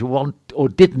don't seem to want, or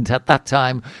didn't at that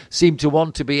time, seem to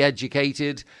want to be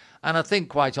educated. And I think,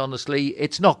 quite honestly,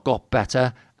 it's not got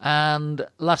better. And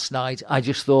last night, I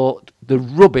just thought the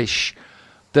rubbish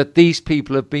that these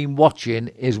people have been watching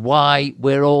is why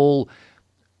we're all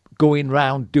going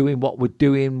round doing what we're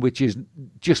doing, which is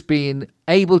just being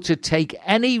able to take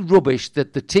any rubbish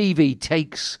that the TV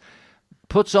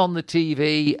puts on the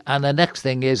TV, and the next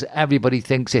thing is everybody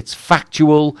thinks it's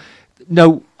factual.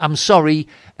 No, I'm sorry.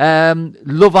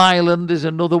 Love Island is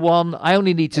another one. I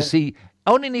only need to see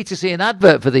an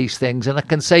advert for these things, and I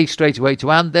can say straight away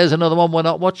to Anne, there's another one we're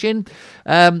not watching.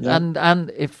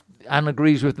 And if Anne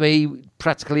agrees with me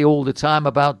practically all the time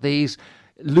about these,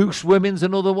 Loose Women's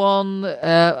another one.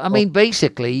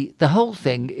 Basically, the whole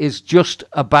thing is just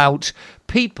about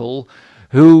people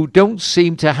who don't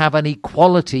seem to have any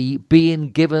quality being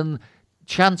given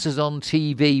chances on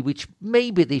TV, which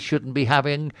maybe they shouldn't be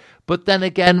having. But then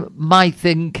again, my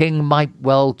thinking might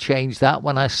well change that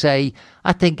when I say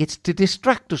I think it's to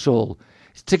distract us all.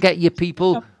 It's to get your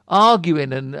people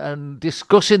arguing and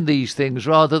discussing these things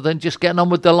rather than just getting on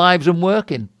with their lives and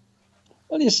working.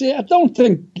 Well, you see, I don't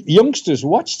think youngsters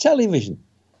watch television.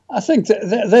 I think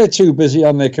they're too busy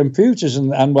on their computers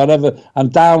and whatever,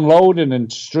 and downloading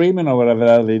and streaming or whatever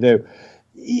the hell they do.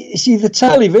 You see, the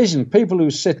television, people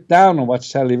who sit down and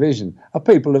watch television are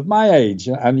people of my age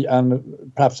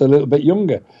and perhaps a little bit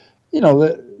younger.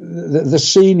 The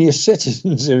senior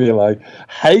citizens, if you like.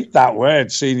 Hate that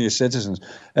word, senior citizens.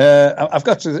 I've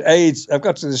got to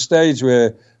the stage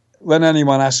where when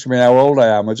anyone asks me how old I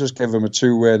am, I just give them a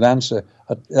 2-word answer.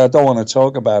 I don't want to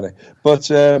talk about it. But,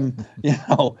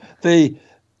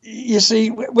 you see,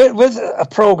 with a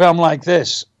program like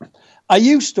this, I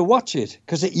used to watch it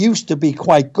because it used to be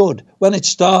quite good. When it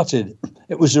started,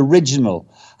 it was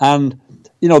original. And,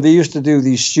 they used to do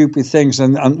these stupid things,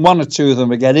 and one or two of them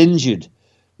would get injured,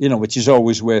 which is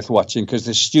always worth watching because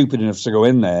they're stupid enough to go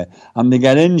in there and they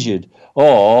get injured.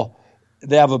 Or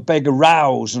they have a big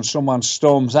rouse and someone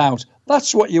storms out.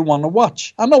 That's what you want to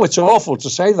watch. I know it's awful to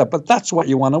say that, but that's what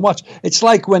you want to watch. It's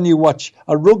like when you watch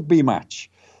a rugby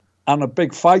match and a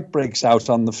big fight breaks out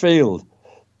on the field.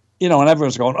 And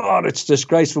everyone's going, oh, it's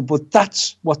disgraceful. But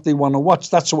that's what they want to watch.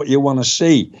 That's what you want to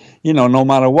see, no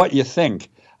matter what you think.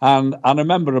 And I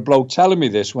remember a bloke telling me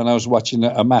this when I was watching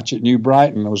a match at New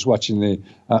Brighton. I was watching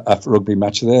a rugby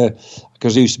match there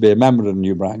because he used to be a member of the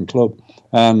New Brighton club.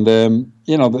 And,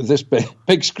 this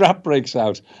big scrap breaks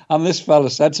out. And this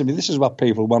fella said to me, this is what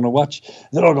people want to watch.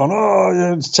 They're all going,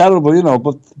 oh, it's terrible,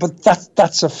 but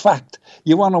that's a fact.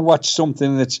 You want to watch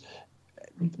something that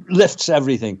lifts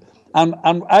everything. And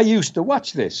I used to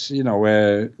watch this,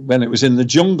 when it was in the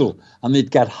jungle and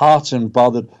they'd get hot and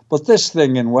bothered. But this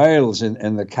thing in Wales,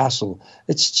 in the castle,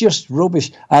 it's just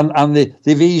rubbish. And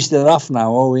they've eased it off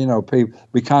now. Oh, people,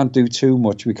 we can't do too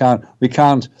much. We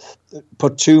can't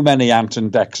put too many Anton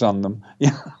Decks on them.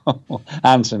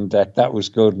 Anton Deck, that was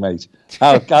good, mate.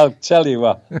 I'll tell you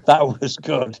what, that was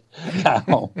good.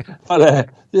 But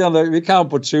we can't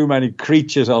put too many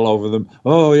creatures all over them.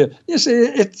 Oh, yeah. You see,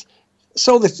 it's...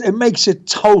 So that it makes it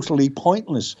totally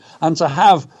pointless. And to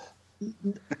have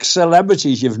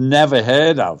celebrities you've never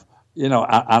heard of,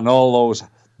 and all those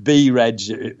B-Reds.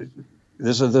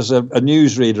 There's a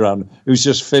newsreader on who's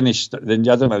just finished. Then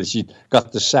I don't know, she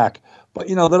got the sack. But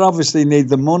they obviously need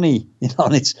the money.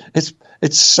 And it's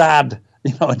sad.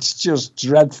 It's just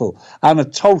dreadful and a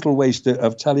total waste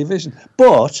of television.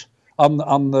 But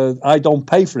I don't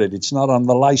pay for it. It's not on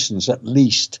the license, at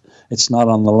least. It's not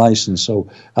on the license, so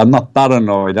I'm not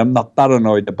paranoid. I'm not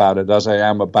paranoid about it as I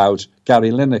am about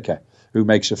Gary Lineker, who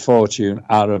makes a fortune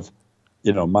out of,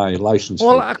 my license.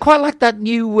 Well, I quite like that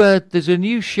new. There's a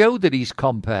new show that he's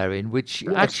comparing, which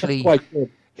actually, quite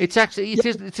good. It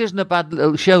isn't a bad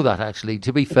little show. That actually,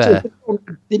 to be fair,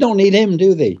 they don't need him,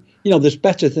 do they? There's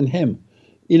better than him.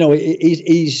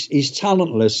 He's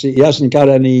talentless. He hasn't got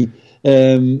any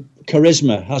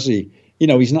charisma, has he?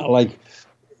 He's not like.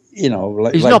 He's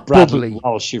not Bradley bubbly.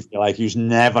 Walsh, if you like, who's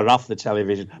never off the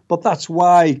television. But that's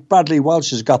why Bradley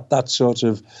Walsh has got that sort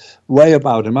of way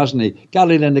about him, hasn't he?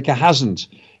 Gary Lineker hasn't.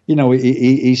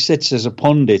 He sits as a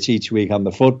pundit each week on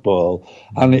the football,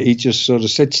 and he just sort of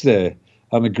sits there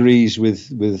and agrees with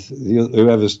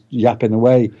whoever's yapping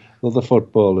away, other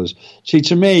footballers. See,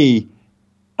 to me,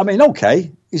 okay,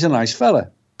 he's a nice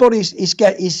fella, but he's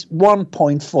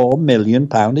 £1.4 million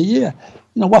a year.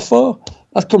 What for?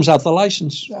 That comes out the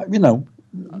license,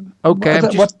 Okay,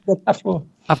 what's that for?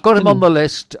 I've got him on the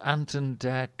list. Anton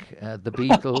Deck, the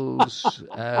Beatles.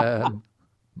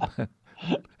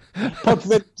 Put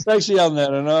Vin Stacey on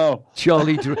there and all.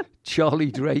 Charlie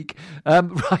Drake.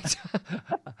 Right,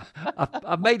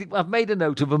 I've made a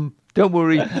note of them. Don't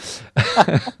worry.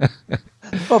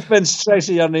 Put Vin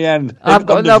Stacey on the end.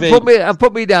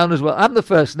 Put me down as well. I'm the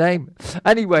first name.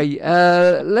 Anyway,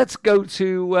 let's go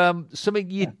to something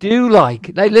you do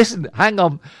like. Now, listen, hang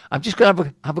on. I'm just going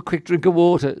to have a quick drink of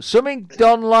water. Something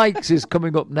Don likes is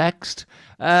coming up next.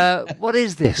 What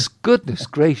is this? Goodness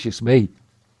gracious me.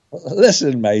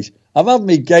 Listen, mate, I've had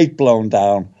my gate blown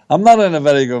down. I'm not in a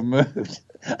very good mood.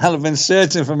 And I've been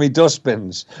searching for me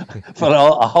dustbins for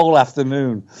a whole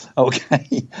afternoon.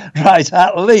 Okay, right,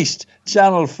 at least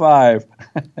Channel 5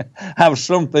 have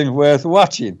something worth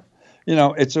watching.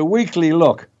 It's a weekly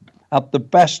look at the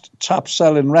best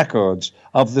top-selling records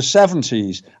of the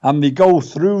 70s, and they go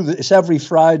through it's every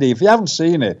Friday. If you haven't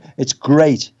seen it, it's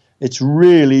great. It's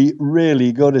really,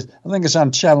 really good. I think it's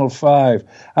on Channel 5.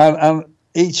 And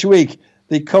each week,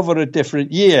 they cover a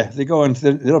different year. They're up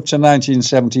to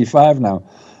 1975 now.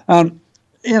 And,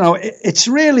 it's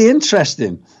really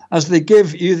interesting as they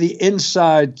give you the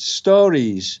inside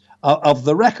stories of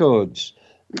the records.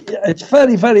 It's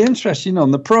very, very interesting.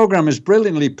 And the programme is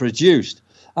brilliantly produced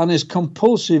and is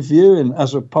compulsive viewing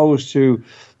as opposed to,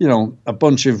 a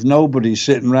bunch of nobodies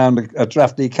sitting around a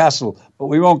drafty castle. But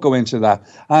we won't go into that.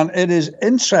 And it is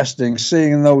interesting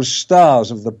seeing those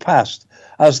stars of the past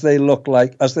as they look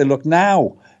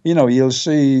now. You'll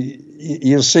see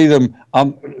them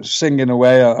singing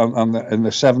away in the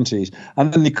 70s,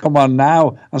 and then they come on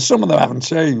now, and some of them haven't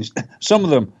changed. Some of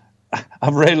them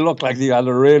have really looked like they had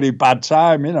a really bad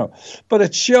time, But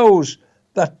it shows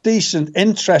that decent,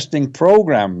 interesting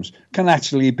programs can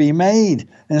actually be made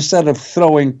instead of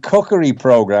throwing cookery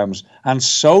programs and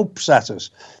soaps at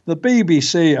us. The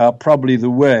BBC are probably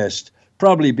the worst,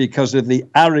 probably because of the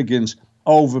arrogant,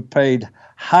 overpaid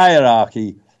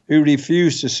hierarchy who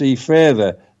refuse to see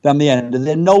further than the end of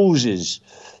their noses.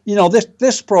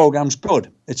 This programme's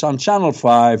good. It's on Channel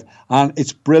 5 and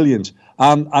it's brilliant.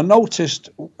 And I noticed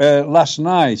last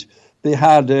night they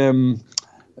had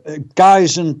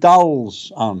Guys and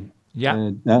Dolls on.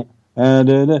 Yeah.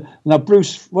 Now,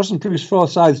 Bruce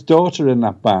Forsyth's daughter in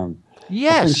that band?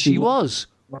 Yes, she was.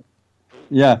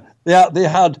 Yeah. They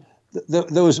had...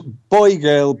 There was boy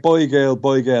girl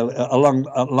along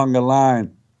the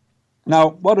line. Now,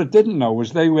 what I didn't know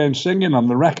was they weren't singing on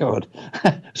the record.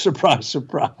 Surprise,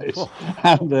 surprise. Oh.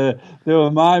 And they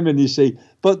were miming, you see.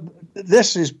 But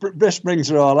this brings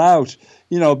it all out,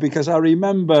 because I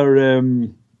remember,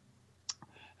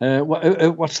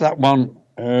 what's that one?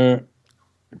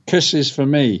 Kisses for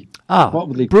Me. What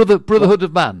were they? Brotherhood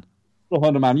of Man.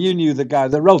 Brotherhood of Man. You knew the guy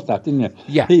that wrote that, didn't you?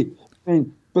 Yeah.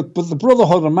 But the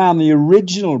Brotherhood of Man, the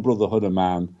original Brotherhood of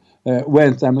Man,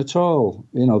 weren't them at all.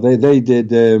 They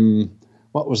did.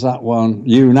 What was that one?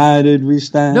 United We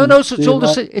Stand. No. So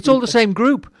it's all the same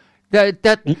group.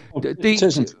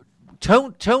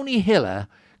 Tony Hiller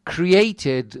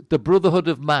created the Brotherhood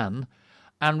of Man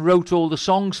and wrote all the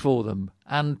songs for them.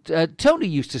 And Tony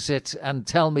used to sit and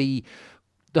tell me,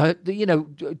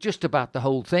 just about the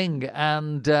whole thing.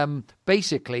 And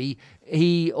basically,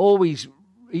 he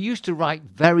used to write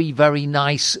very, very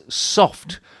nice,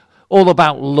 soft, all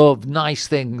about love, nice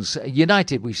things.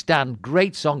 United We Stand,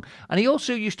 great song. And he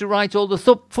also used to write all the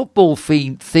football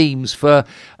themes for,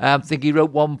 I think he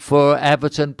wrote one for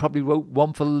Everton, probably wrote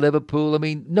one for Liverpool. I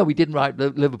mean, no, he didn't write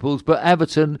Liverpool's, but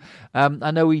Everton,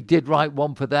 I know he did write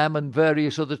one for them and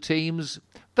various other teams.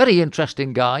 Very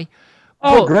interesting guy.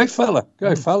 Oh, great fella,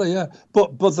 yeah.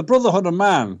 But the Brotherhood of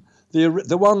Man,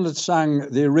 the one that sang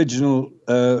the original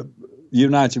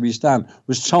United We Stand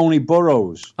was Tony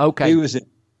Burrows. Okay. He was it.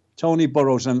 Tony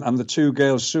Burrows and the two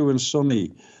girls, Sue and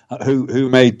Sunny, who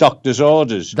made Doctor's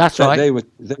Orders. That's right. They were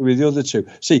the other two.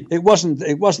 See, it wasn't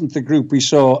the group we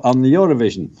saw on the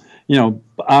Eurovision,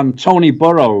 And Tony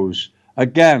Burrows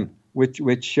again,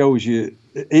 which shows you,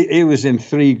 he was in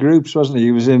three groups, wasn't he?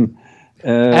 He was in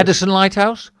Edison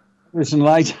Lighthouse. Edison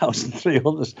Lighthouse and three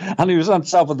others, and he was on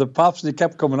top of the Pops, and he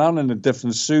kept coming on in a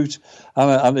different suit,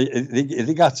 and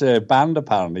he got banned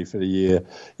apparently for the year,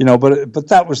 But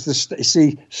that was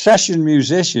session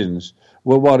musicians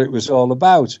were what it was all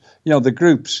about, the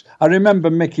groups. I remember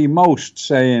Mickey Most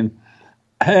saying,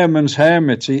 Herman's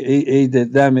Hermits. He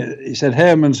did them. He said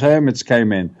Herman's Hermits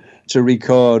came in to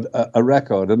record a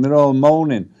record, and they're all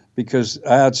moaning because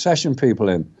I had session people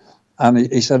in. And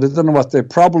he said, I don't know what their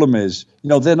problem is.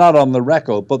 They're not on the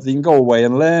record, but they can go away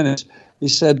and learn it. He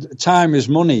said, time is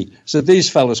money. So these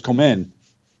fellas come in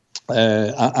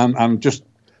and just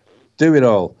do it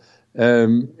all.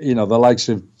 The likes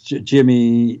of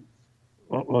Jimmy,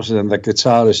 what was it, the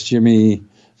guitarist Jimmy,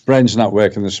 brain's not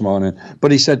working this morning.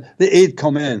 But he said that he'd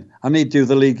come in and he'd do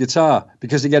the lead guitar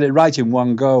because they get it right in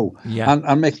one go. Yeah.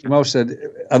 And Mickey Mouse said,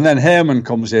 and then Herman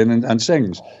comes in and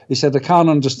sings. He said, I can't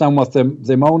understand what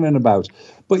they're moaning about.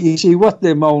 But you see, what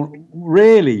they moan,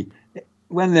 really,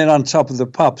 when they're on top of the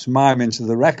Pops, miming to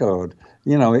the record,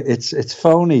 it's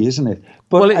phony, isn't it?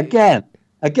 But again,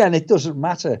 it doesn't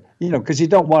matter, because you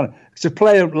don't want to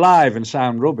play it live and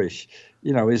sound rubbish.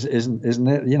 Isn't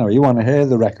it? You want to hear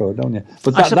the record, don't you?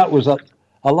 But that was a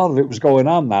lot of it was going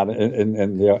on that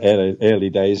in the early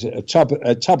days. At top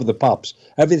of the Pops,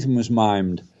 everything was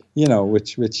mimed.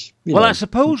 Which. I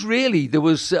suppose really there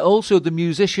was also the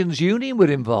Musicians Union were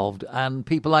involved and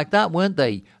people like that, weren't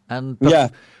they? And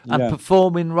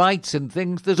performing rights and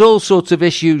things. There's all sorts of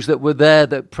issues that were there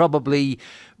that probably,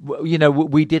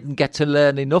 we didn't get to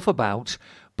learn enough about.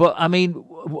 But, I mean,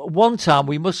 one time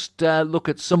we must look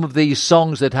at some of these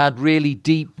songs that had really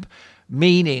deep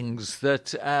meanings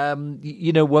that,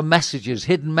 were messages,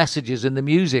 hidden messages in the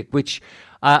music, which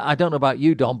I don't know about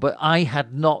you, Don, but I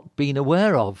had not been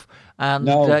aware of. And,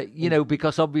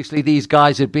 because obviously these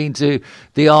guys had been to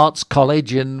the arts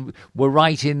college and were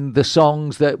writing the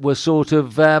songs that were sort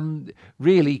of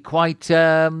really quite,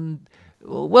 they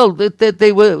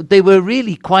were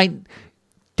really quite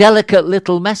delicate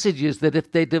little messages that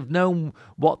if they'd have known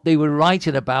what they were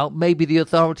writing about, maybe the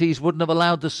authorities wouldn't have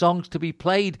allowed the songs to be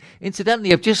played.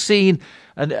 Incidentally, I've just seen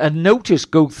a notice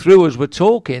go through as we're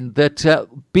talking that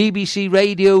BBC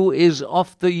Radio is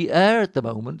off the air at the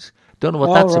moment. Don't know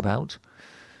what that's about.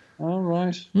 All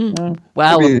right.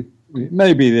 Well,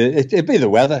 maybe it'd be the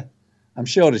weather. I'm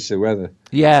sure it's the weather.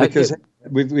 Yeah. Because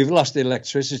we've lost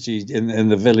electricity in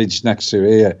the village next to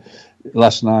here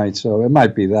last night, so it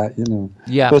might be that,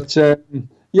 Yeah. But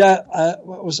I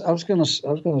was going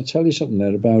to tell you something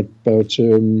there about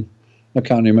I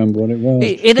can't remember what it was.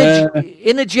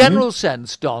 In a general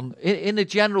sense, Don. In a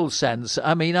general sense,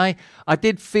 I mean, I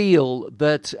did feel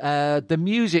that the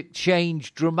music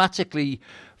changed dramatically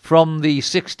from the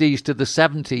 60s to the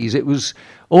 70s. It was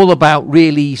all about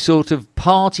really sort of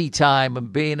party time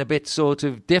and being a bit sort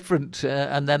of different.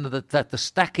 And then the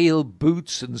stack-heel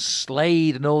boots and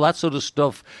Slade and all that sort of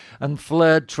stuff and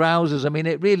flared trousers. I mean,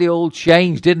 it really all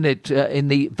changed, didn't it, in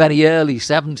the very early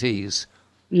 70s?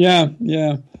 Yeah.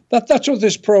 That's what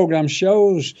this program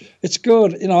shows. It's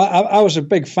good. You know, I was a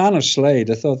big fan of Slade.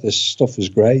 I thought this stuff was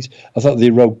great. I thought they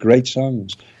wrote great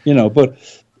songs. You know, but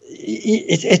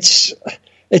it's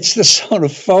the sort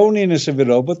of phoniness of it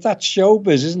all. But that's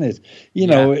showbiz, isn't it? You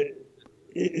know,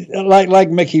 like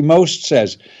Mickey Most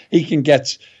says, he can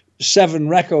get 7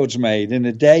 records made in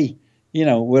a day. You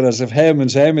know, whereas if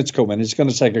Herman's coming, it's going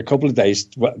to take a couple of days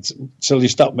till you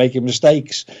stop making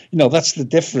mistakes. You know, that's the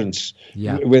difference.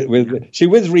 Yeah.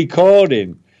 With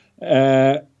recording,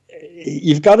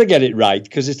 you've got to get it right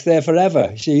because it's there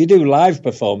forever. See, you do live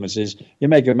performances, you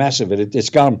make a mess of it, it's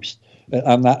gone,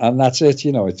 and that's it.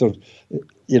 You know,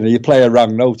 you play a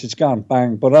wrong note, it's gone,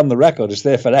 bang. But on the record, it's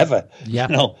there forever. Yeah.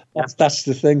 You know, that's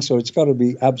the thing. So it's got to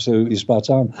be absolutely spot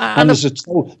on. And there's a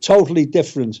totally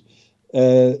different.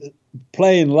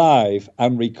 Playing live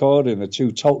and recording are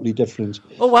 2 totally different.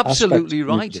 Oh, absolutely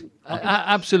right.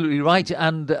 Absolutely right.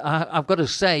 And I've got to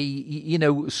say, you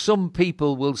know, some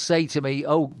people will say to me,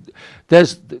 "Oh,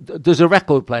 there's a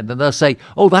record playing," and they'll say,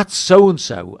 "Oh, that's so and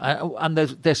so," and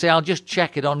they say, "I'll just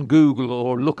check it on Google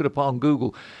or look it up on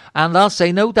Google," and I'll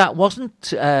say, "No, that wasn't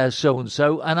so and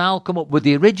so," and I'll come up with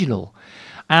the original.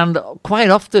 And quite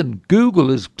often, Google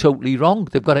is totally wrong.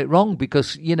 They've got it wrong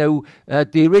because, you know,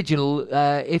 the original,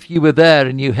 if you were there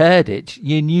and you heard it,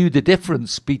 you knew the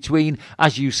difference between,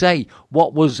 as you say,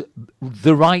 what was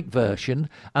the right version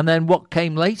and then what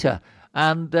came later.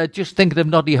 And just thinking of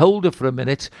Noddy Holder for a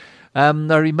minute, I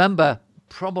remember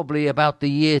probably about the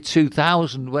year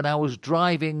 2000 when I was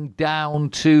driving down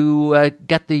to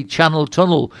get the Channel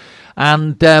Tunnel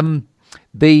and...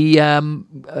 The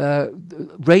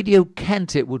Radio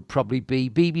Kent, it would probably be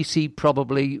BBC,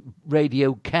 probably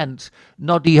Radio Kent.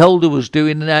 Noddy Holder was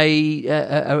doing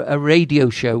a radio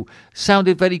show.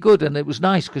 Sounded very good, and it was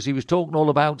nice because he was talking all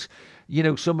about, you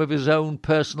know, some of his own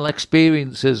personal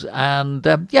experiences, and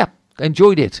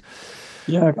enjoyed it.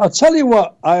 Yeah, I'll tell you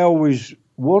what I always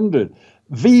wondered: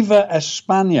 Viva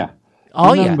España.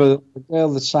 Oh, remember the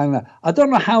girl that sang that? I don't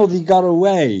know how they got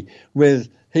away with.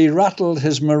 He rattled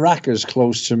his maracas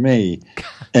close to me.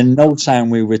 In no time,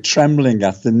 we were trembling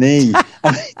at the knee.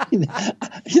 I mean,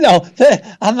 you know,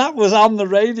 and that was on the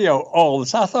radio all the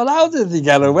time. I thought, how did they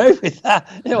get away with that?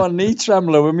 You know, a knee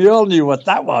trembler, when we all knew what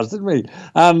that was, didn't we?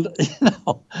 And, you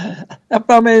know,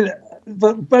 I mean,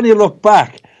 but when you look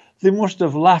back, they must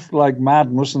have laughed like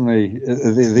mad, mustn't they?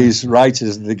 These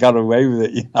writers, they got away with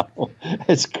it, you know.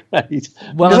 It's great.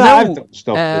 Well, I've done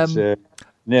stuff that's...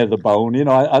 near the bone, you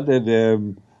know. I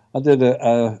did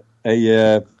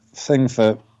a thing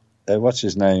for what's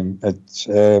his name?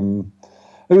 Who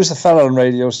was the fellow on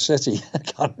Radio City? I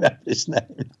can't remember his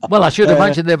name. Well, I should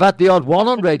imagine they've had the odd one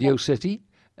on Radio City.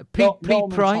 Pete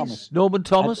Price, Norman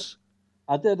Thomas.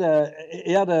 I did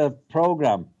he had a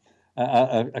program,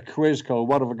 a quiz called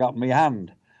 "What Have I Got in My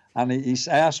Hand," and he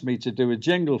asked me to do a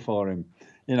jingle for him.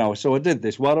 You know, so I did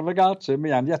this. What have I got in my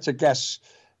hand? You had to guess.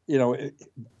 You know,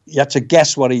 you had to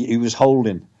guess what he was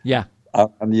holding. Yeah.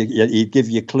 And he'd give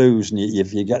you clues, and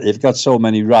if you've got so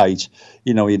many right,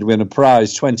 you know, you'd win a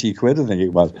prize, 20 quid, I think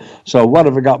it was. So what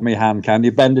have I got in my hand? Can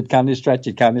you bend it? Can you stretch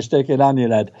it? Can you stick it on your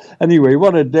head? Anyway,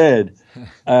 what I did,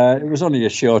 it was only a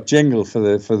short jingle for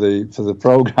the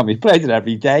program. He played it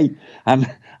every day, and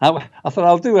I thought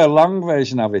I'll do a long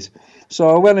version of it. So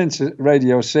I went into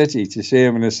Radio City to see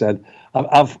him, and I said,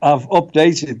 I've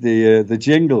updated the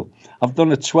jingle. I've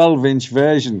done a 12-inch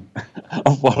version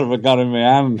of What Have I Got in My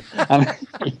Hand, and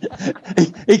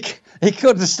he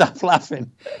couldn't stop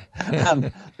laughing.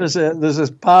 And there's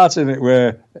a part in it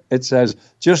where it says,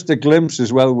 "Just a glimpse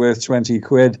is well worth 20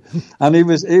 quid," and he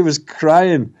was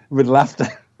crying with laughter.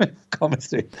 Coming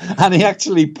through, and he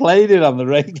actually played it on the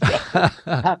radio.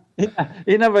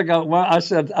 he never got one. I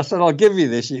said, I'll give you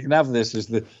this. You can have this as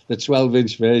the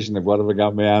 12-inch version of What Have I Got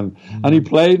in My Hand. And he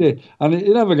played it, and he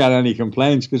never got any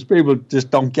complaints because people just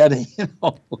don't get it. You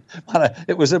know,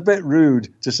 it was a bit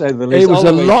rude to say the least. It was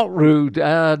a lot rude,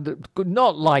 and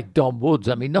not like Don Woods.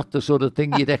 I mean, not the sort of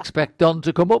thing you'd expect Don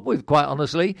to come up with, quite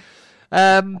honestly.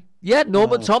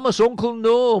 Norman Thomas, Uncle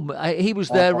Norm. He was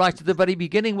there right at the very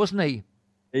beginning, wasn't he?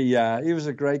 He was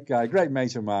a great guy, great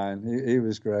mate of mine. He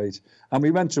was great. And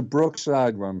we went to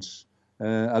Brookside once.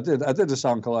 I did a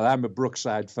song called "I'm a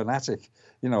Brookside Fanatic,"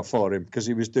 you know, for him, because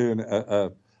he was doing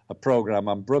a program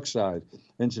on Brookside,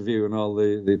 interviewing all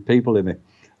the people in it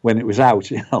when it was out,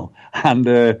 you know. And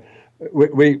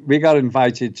we got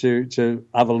invited to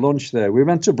have a lunch there. We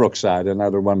went to Brookside and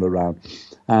had a wander around.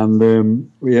 And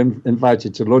we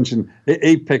invited to lunch, and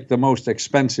he picked the most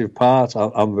expensive part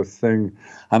on the thing,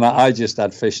 and I just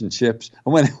had fish and chips.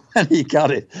 And when he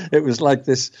got it, it was like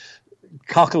this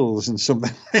cockles and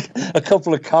something, a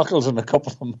couple of cockles and a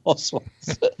couple of mussels,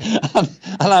 and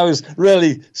I was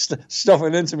really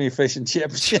stuffing into me fish and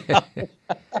chips.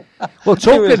 Well,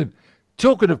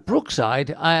 talking of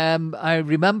Brookside, I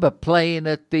remember playing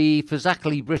at the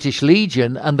Fazakerley British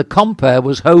Legion, and the compere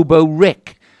was Hobo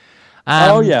Rick.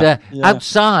 And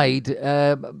outside,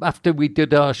 after we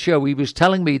did our show, he was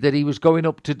telling me that he was going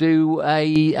up to do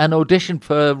an audition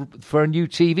for a new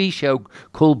TV show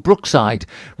called Brookside.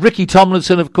 Ricky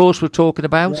Tomlinson, of course, we're talking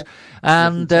about,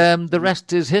 and the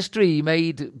rest is history. He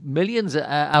made millions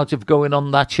out of going on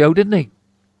that show, didn't he?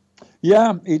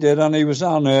 Yeah, he did, and he was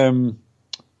on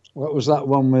what was that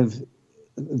one with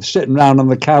sitting round on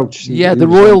the couch?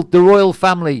 The Royal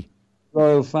Family.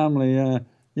 Royal Family, yeah.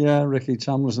 Yeah, Ricky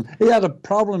Tomlinson. He had a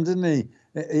problem, didn't he?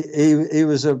 He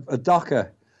was a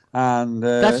docker, and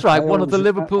that's right, one of the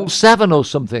Liverpool 7 or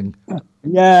something.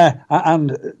 Yeah,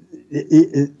 and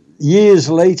years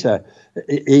later,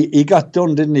 he got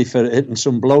done, didn't he, for hitting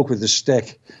some bloke with a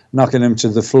stick, knocking him to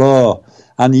the floor.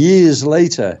 And years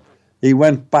later, he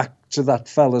went back to that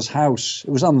fella's house.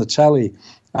 It was on the telly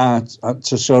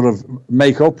to sort of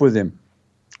make up with him.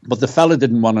 But the fella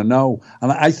didn't want to know,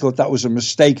 and I thought that was a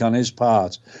mistake on his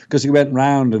part, because he went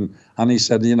round and he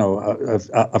said,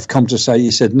 I've come to say, he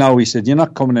said, no, he said, you're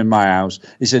not coming in my house.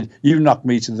 He said, you knocked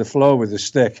me to the floor with a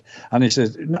stick. And he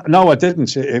said, no, I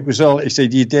didn't. It was all, he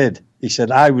said, you did. He said,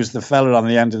 I was the fella on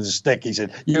the end of the stick. He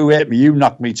said, you hit me, you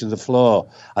knocked me to the floor.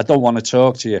 I don't want to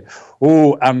talk to you.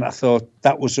 Oh, and I thought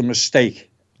that was a mistake.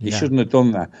 He shouldn't have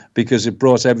done that, because it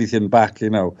brought everything back,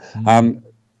 and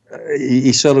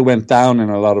he sort of went down in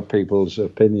a lot of people's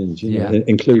opinions,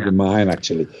 including mine.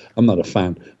 Actually, I'm not a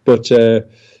fan, but I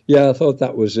thought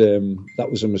that was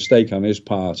a mistake on his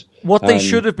part. What they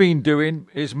should have been doing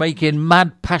is making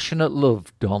Mad Passionate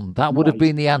Love, Don. That would have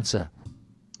been the answer.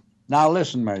 Now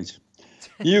listen, mate,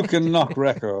 you can knock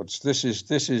records. This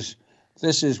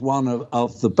is one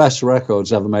of the best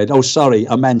records ever made. Oh, sorry,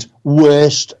 I meant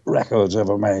worst records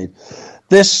ever made.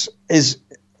 This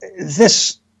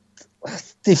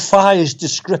defies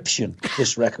description.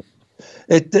 This record,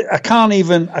 I can't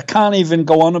even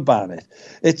go on about it.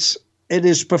 It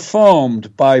is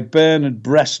performed by Bernard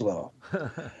Bresslaw,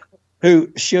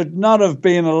 who should not have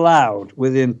been allowed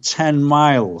within 10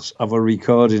 miles of a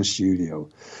recording studio.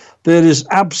 There is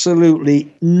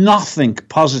absolutely nothing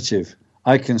positive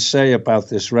I can say about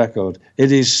this record.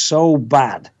 It is so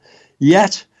bad.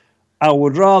 Yet I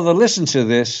would rather listen to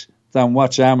this than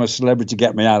watch I'm a Celebrity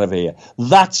Get Me Out of Here.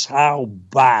 That's how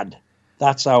bad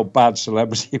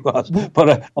Celebrity was. But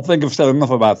I think I've said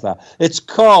enough about that. It's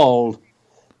called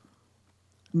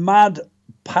Mad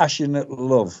Passionate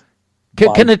Love.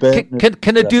 Can I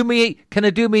do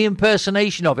me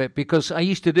impersonation of it? Because I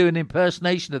used to do an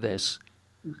impersonation of this.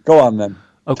 Go on then.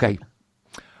 Okay.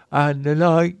 And the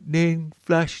lightning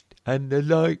flashed, and the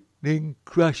lightning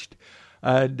crashed,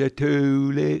 and the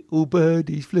 2 little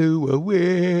birdies flew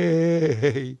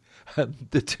away, and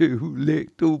the 2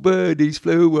 little birdies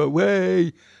flew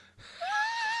away.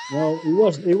 Well,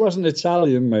 he wasn't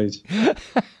Italian, mate.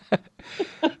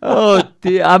 Oh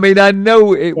dear! I mean, I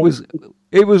know it was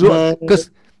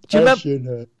because do you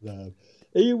remember?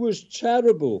 He was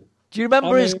terrible. Do you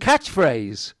remember his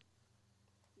catchphrase?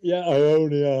 Yeah, I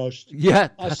only asked. Yeah,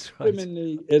 that's right. I saw him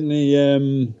in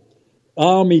the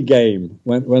Army game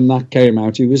when that came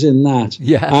out. He was in that.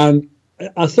 Yeah. And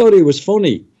I thought he was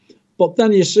funny. But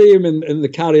then you see him in the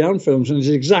Carry On films, and it's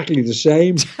exactly the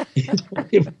same.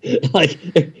 Like,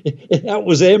 that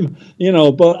was him,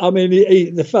 But, I mean,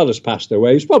 the fella's passed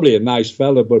away. He's probably a nice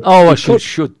fella, but... Oh, I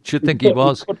should think he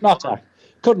was.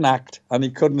 Couldn't act, and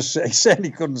he said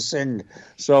he couldn't sing.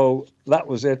 So that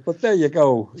was it. But there you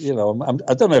go.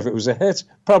 I don't know if it was a hit.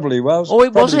 Probably was. Oh,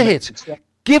 it was a hit.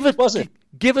 Was it?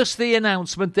 Give us the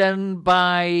announcement then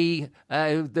by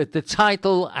the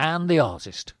title and the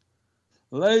artist.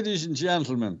 Ladies and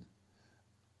gentlemen,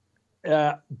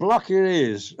 block your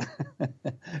ears,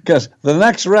 because the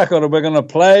next record we're going to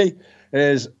play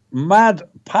is Mad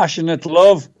Passionate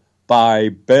Love by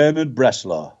Bernard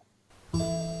Bresslaw.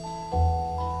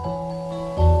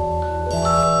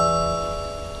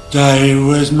 They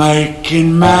was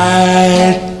making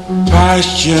mad,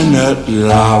 passionate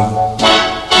love.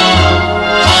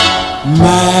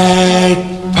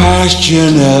 Mad,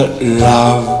 passionate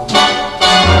love.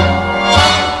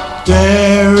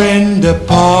 There in the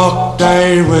park,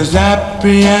 they was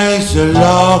happy as a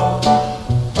lark,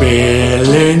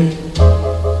 billing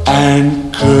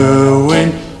and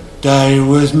cooing. They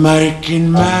was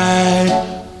making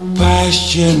mad,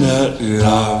 passionate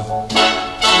love.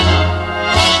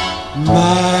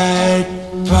 Mad,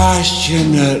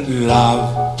 passionate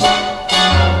love.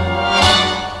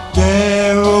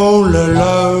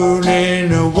 alone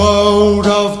in a world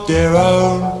of their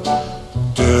own,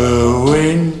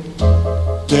 doing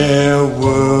their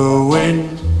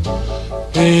wooing.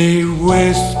 He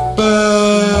whispered,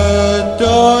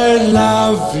 I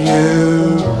love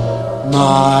you,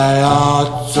 my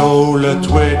heart's all a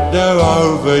twitter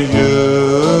over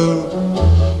you.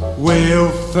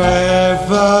 We'll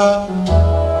feather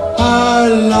a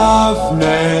love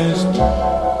nest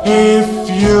if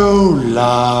you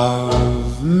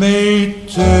love me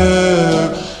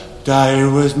too. They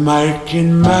was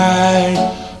making mad,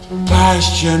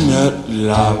 passionate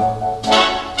love.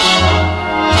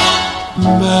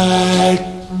 Mad,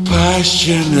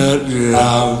 passionate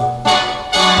love.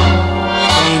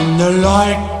 And the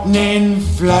lightning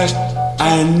flashed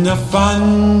and the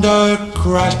thunder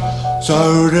crashed,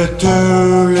 so the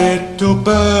two little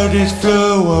birdies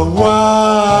flew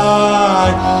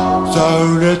away. So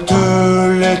the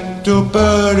two little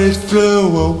birdies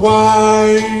flew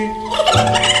away.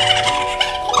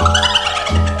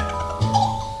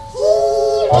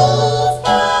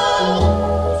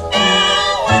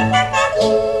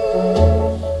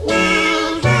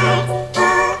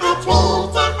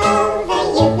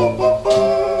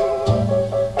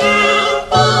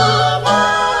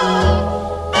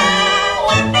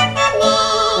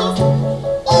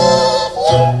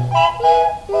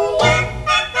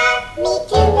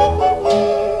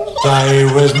 They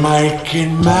was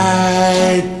making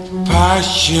mad,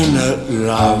 passionate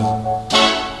love.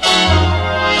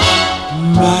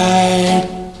 Mad,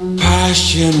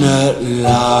 passionate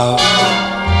love.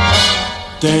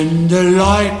 Then the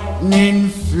lightning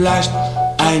flashed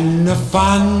and the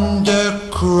thunder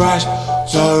crashed,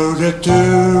 so the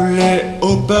two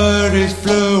little birdies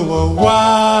flew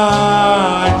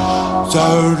away.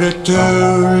 So the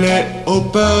two little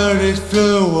birdies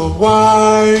flew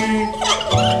away.